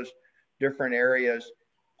 all of those different areas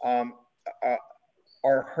are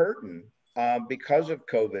hurting because of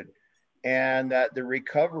COVID, and that the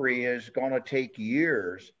recovery is going to take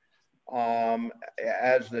years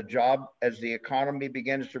as the economy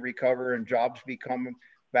begins to recover and jobs become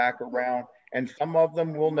back around, and some of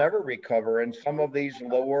them will never recover, and some of these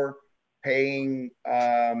lower paying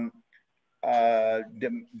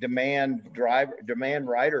demand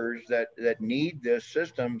riders that need this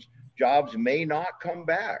systems, jobs may not come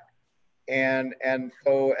back, and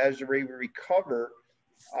so as we recover,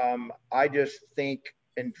 I just think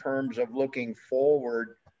in terms of looking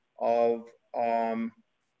forward of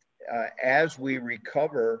as we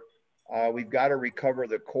recover, we've got to recover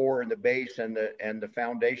the core and the base and the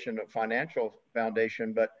foundation of financial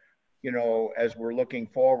foundation. But you know, as we're looking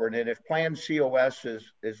forward, and if Plan COS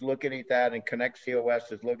is looking at that, and Connect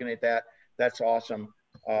COS is looking at that, that's awesome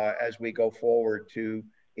as we go forward to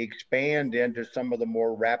expand into some of the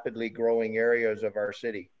more rapidly growing areas of our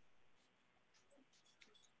city.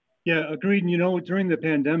 Yeah, agreed. And you know, during the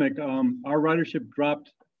pandemic, our ridership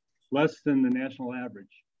dropped less than the national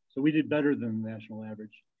average. So we did better than the national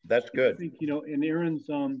average. That's good. I think, you know, in Aaron's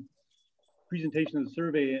presentation of the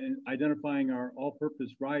survey and identifying our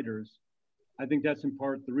all-purpose riders, I think that's in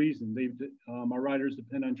part the reason. Our riders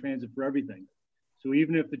depend on transit for everything. So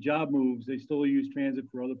even if the job moves, they still use transit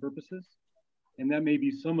for other purposes. And that may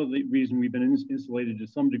be some of the reason we've been insulated to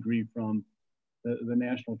some degree from the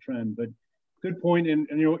national trend. But good point. And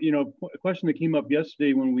you know, a question that came up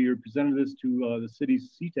yesterday when we presented this to the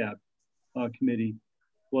city's CTAP committee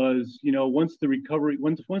was, you know, once the recovery,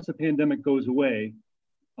 once the pandemic goes away,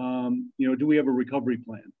 you know, do we have a recovery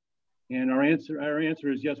plan? And our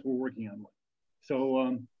answer is yes, we're working on one.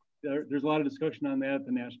 So there's a lot of discussion on that at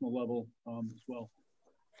the national level as well.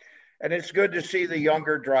 And it's good to see the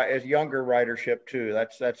younger ridership too.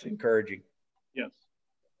 That's encouraging. Yes.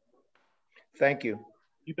 Thank you.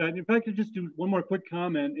 You bet. If I could just do one more quick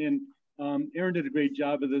comment, and Erin did a great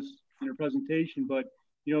job of this in her presentation, but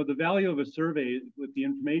you know, the value of a survey with the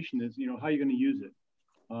information is, you know, how you're going to use it.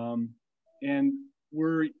 And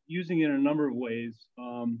we're using it in a number of ways.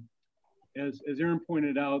 As Erin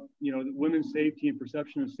pointed out, you know, women's safety and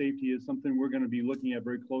perception of safety is something we're going to be looking at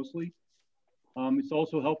very closely. It's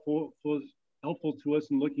also helpful to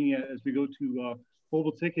us in looking at, as we go to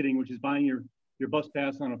mobile ticketing, which is buying your bus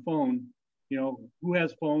pass on a phone. You know, who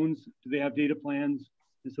has phones? Do they have data plans?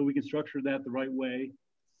 And so we can structure that the right way.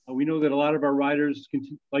 We know that a lot of our riders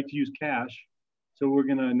like to use cash. So we're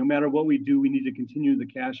gonna, no matter what we do, we need to continue the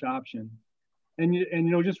cash option. And you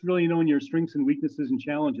know, just really knowing your strengths and weaknesses and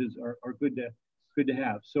challenges are good to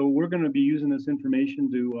have. So we're gonna be using this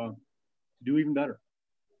information to do even better.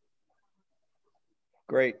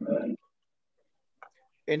 Great.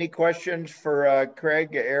 Any questions for Craig,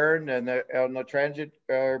 Aaron, and on the transit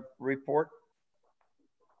report?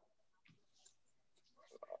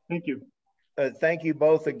 Thank you. Thank you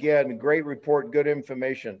both again. Great report, good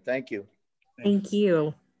information. Thank you. Thank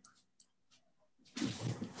you.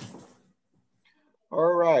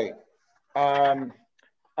 All right. Item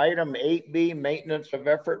 8B, maintenance of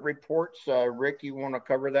effort reports. Rick, you want to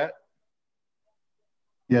cover that?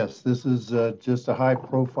 Yes, this is just a high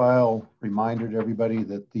profile reminder to everybody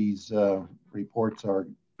that these reports are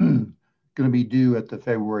going to be due at the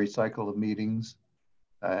February cycle of meetings.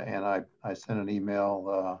 And I sent an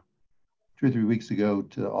email 2 or 3 weeks ago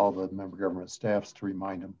to all the member government staffs to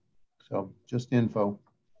remind them. So just info.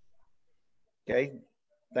 Okay,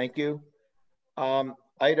 thank you. Item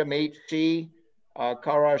 8C,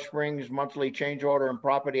 Colorado Springs monthly change order and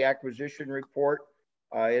property acquisition report.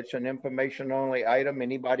 It's an information only item.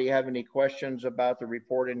 Anybody have any questions about the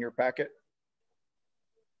report in your packet?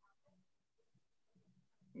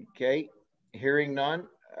 Okay, hearing none.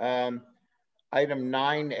 Item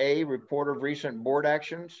 9A, report of recent board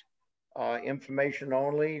actions. Information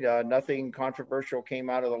only, nothing controversial came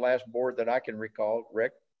out of the last board that I can recall.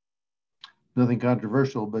 Rick? Nothing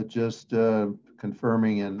controversial, but just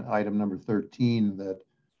confirming in item number 13 that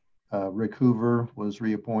Rick Hoover was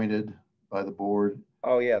reappointed by the board,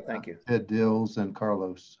 Oh yeah, thank you. Ted Dills and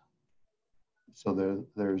Carlos. So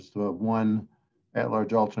there's one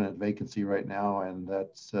at-large alternate vacancy right now, and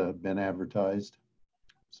that's been advertised.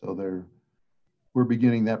 So we're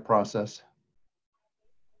beginning that process.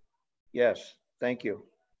 Yes, thank you.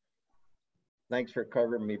 Thanks for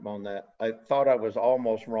covering me on that. I thought I was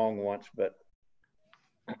almost wrong once, but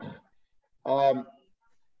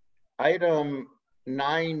item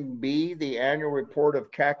 9B, the annual report of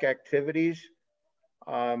CAC activities.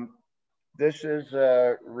 This is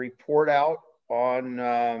a report out on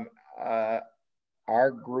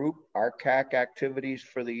our group, our CAC activities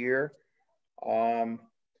for the year. I've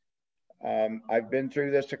been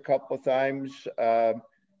through this a couple of times,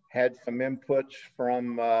 had some inputs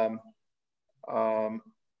from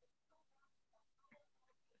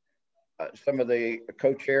some of the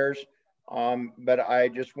co-chairs, but I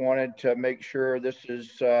just wanted to make sure this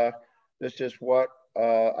is what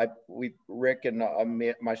Rick and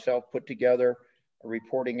myself put together,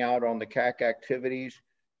 reporting out on the CAC activities.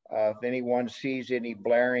 If anyone sees any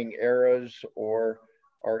blaring errors or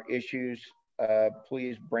issues,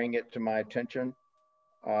 please bring it to my attention.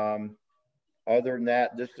 Other than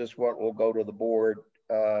that, this is what will go to the board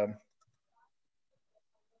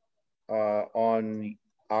on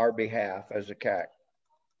our behalf as a CAC.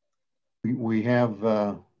 We have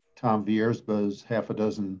Tom Viersba's half a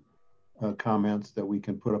dozen comments that we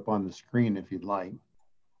can put up on the screen if you'd like.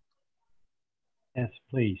 Yes,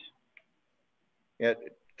 please. Yeah,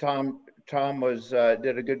 Tom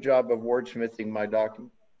did a good job of wordsmithing my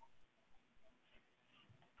document.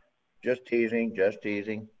 Just teasing, just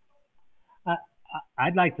teasing.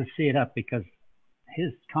 I'd like to see it up because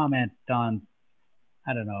his comment on,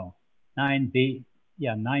 I don't know, 9B,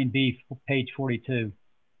 yeah, 9B, page 42.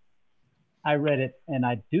 I read it and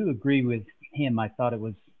I do agree with him. I thought it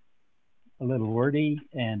was a little wordy,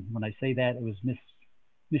 and when I say that, it was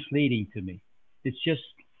misleading to me. It's just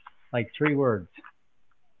like 3 words.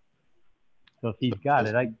 So if he's got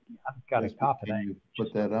it, I've got a copy. Can you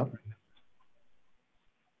put that up?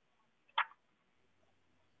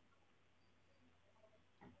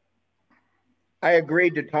 I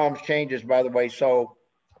agreed to Tom's changes, by the way. So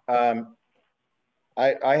I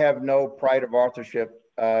have no pride of authorship.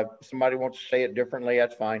 Somebody wants to say it differently,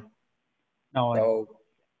 that's fine. No, so,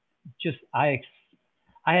 I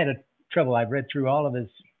had a trouble. I read through all of his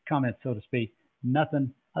comments, so to speak.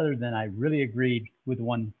 Nothing other than I really agreed with the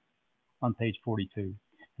one on page 42. And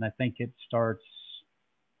I think it starts,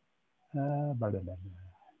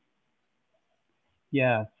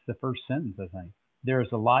 yeah, it's the first sentence, I think. There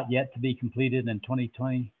is a lot yet to be completed, and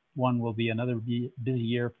 2021 will be another busy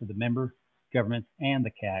year for the member governments and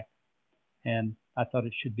the CAC. And I thought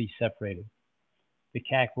it should be separated. The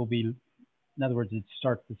CAC will be, in other words, it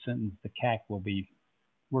starts the sentence, the CAC will be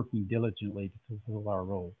working diligently to fulfill our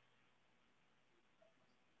role.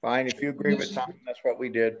 Fine, if you agree with Tom, that's what we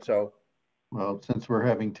did, so. Well, since we're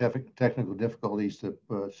having technical difficulties to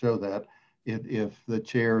show that, if the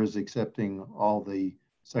chair is accepting all the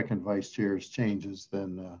second vice chair's changes,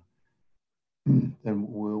 then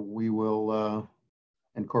we will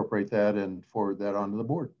incorporate that and forward that onto the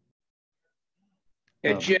board.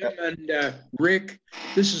 Yeah, Jim and Rick,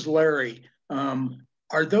 this is Larry.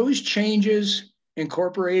 Are those changes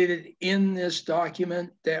incorporated in this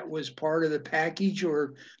document that was part of the package,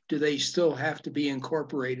 or do they still have to be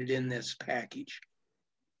incorporated in this package?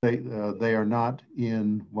 They are not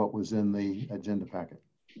in what was in the agenda packet.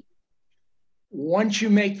 Once you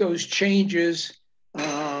make those changes,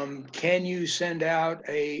 can you send out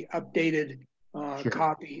a updated Sure.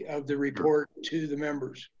 copy of the report to the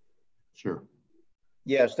members? Sure.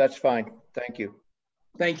 Yes, that's fine. Thank you.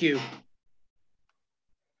 Thank you.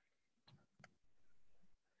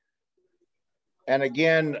 And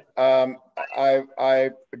again, I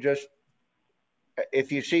just,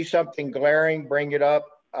 if you see something glaring, bring it up.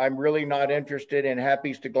 I'm really not interested in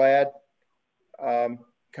happy's to glad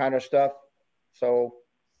kind of stuff. So,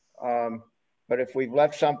 but if we've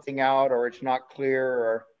left something out or it's not clear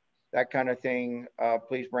or that kind of thing,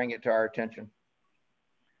 please bring it to our attention.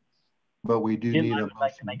 But we do Jim, need I would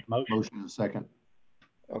like to make a motion in a second.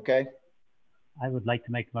 Okay. I would like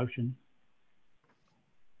to make a motion.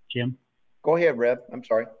 Jim? Go ahead, Rev. I'm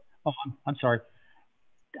sorry. Oh, I'm sorry.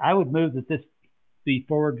 I would move that this be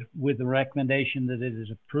forward with the recommendation that it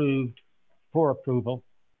is approved for approval.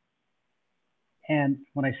 And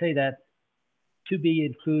when I say that, to be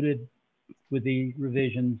included with the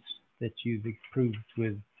revisions that you've approved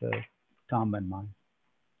with Tom and mine.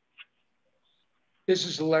 This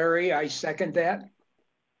is Larry. I second that.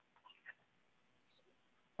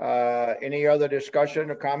 Any other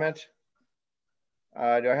discussion or comments? Do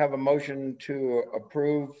I have a motion to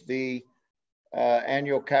approve the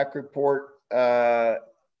annual CAC report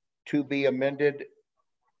to be amended?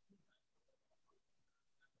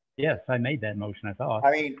 Yes, I made that motion, I thought.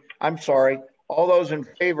 I mean, I'm sorry. All those in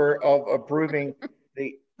favor of approving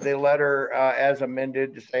the letter as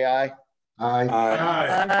amended, to say aye. Aye.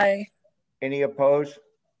 Aye. Aye. Any opposed?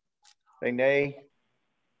 Say nay.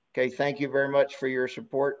 Okay, thank you very much for your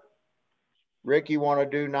support. Rick, you want to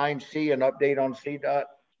do 9C, an update on CDOT?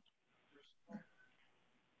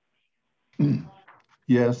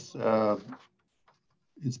 Yes,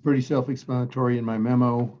 it's pretty self-explanatory in my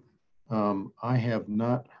memo. I have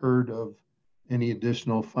not heard of any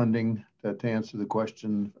additional funding to answer the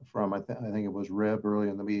question from, I think it was Reb earlier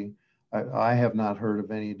in the meeting. I have not heard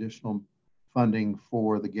of any additional funding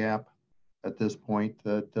for the gap at this point.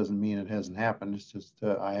 That doesn't mean it hasn't happened. It's just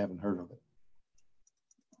I haven't heard of it.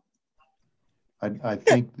 I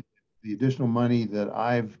think the additional money that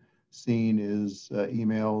I've seen is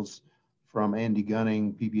emails from Andy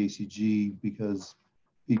Gunning, PPACG, because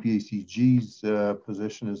PPACG's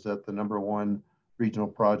position is that the ppr regional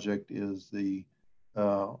project is the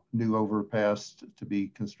new overpass to be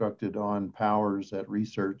constructed on Powers at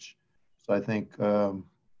Research. So I think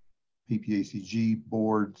PPACG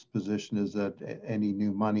board's position is that any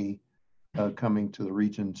new money coming to the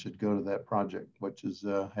region should go to that project, which is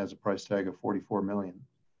has a price tag of $44 million.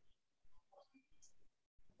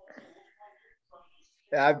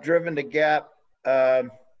 I've driven the gap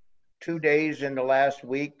 2 days in the last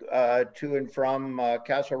week to and from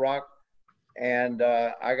Castle Rock, and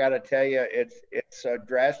I got to tell you, it's a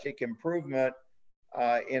drastic improvement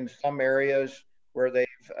in some areas where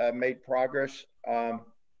they've made progress.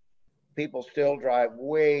 People still drive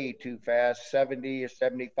way too fast, 70 or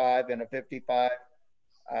 75 and a 55.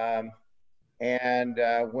 And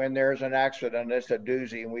when there's an accident, it's a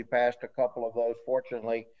doozy. And we passed a couple of those.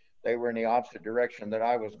 Fortunately, they were in the opposite direction that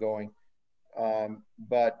I was going.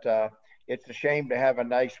 But it's a shame to have a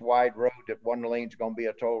nice wide road that one lane's going to be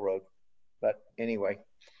a toll road. But anyway.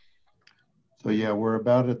 So yeah, we're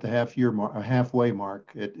about at the halfway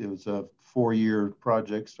mark. It was a 4-year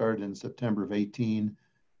project, started in September of 18.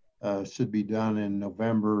 Should be done in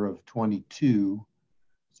November of 22.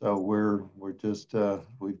 So we've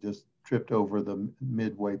just tripped over the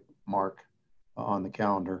midway mark on the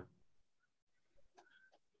calendar.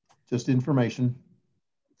 Just information.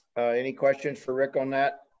 Any questions for Rick on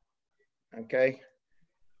that? Okay.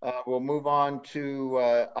 We'll move on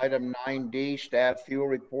to item 9D, staff fuel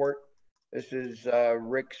report. This is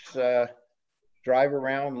Rick's drive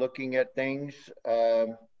around looking at things.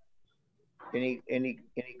 Any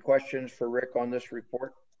questions for Rick on this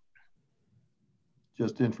report?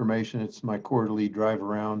 Just information. It's my quarterly drive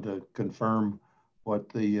around to confirm what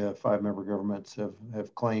the 5-member governments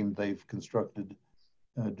have claimed they've constructed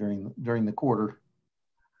during the quarter.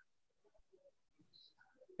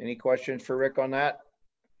 Any questions for Rick on that?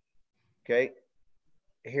 Okay,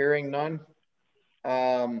 hearing none.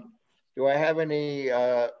 Do I have any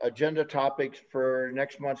agenda topics for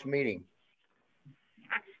next month's meeting?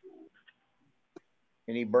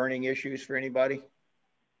 Any burning issues for anybody?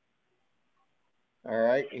 All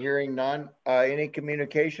right, hearing none. Any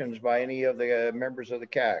communications by any of the members of the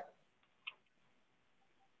CAC?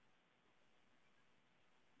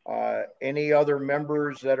 Any other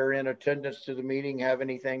members that are in attendance to the meeting have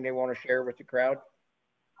anything they want to share with the crowd?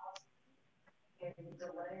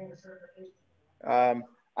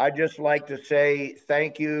 I'd just like to say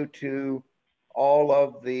thank you to all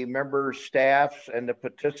of the members, staffs, and the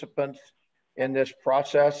participants in this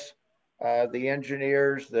process. The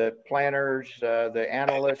engineers, the planners, the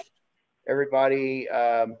analysts, everybody.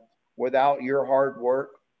 Without your hard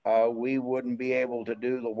work, we wouldn't be able to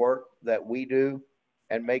do the work that we do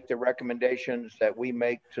and make the recommendations that we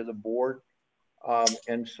make to the board.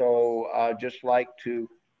 And so I'd just like to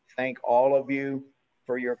thank all of you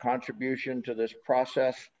for your contribution to this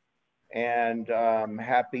process, and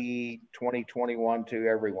happy 2021 to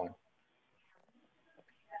everyone.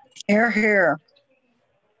 Hear, hear.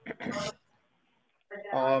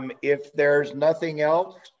 If there's nothing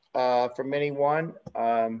else from anyone,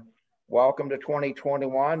 welcome to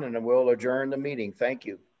 2021, and we'll adjourn the meeting. Thank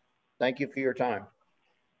you. Thank you for your time.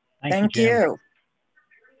 Thank you.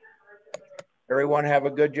 Everyone have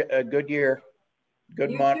a good year.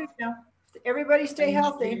 Good month. Everybody stay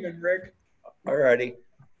healthy. Jim and Rick. All righty.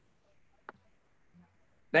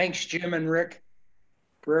 Thanks, Jim and Rick,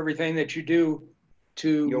 for everything that you do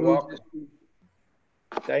to You're welcome.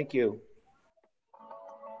 Thank you.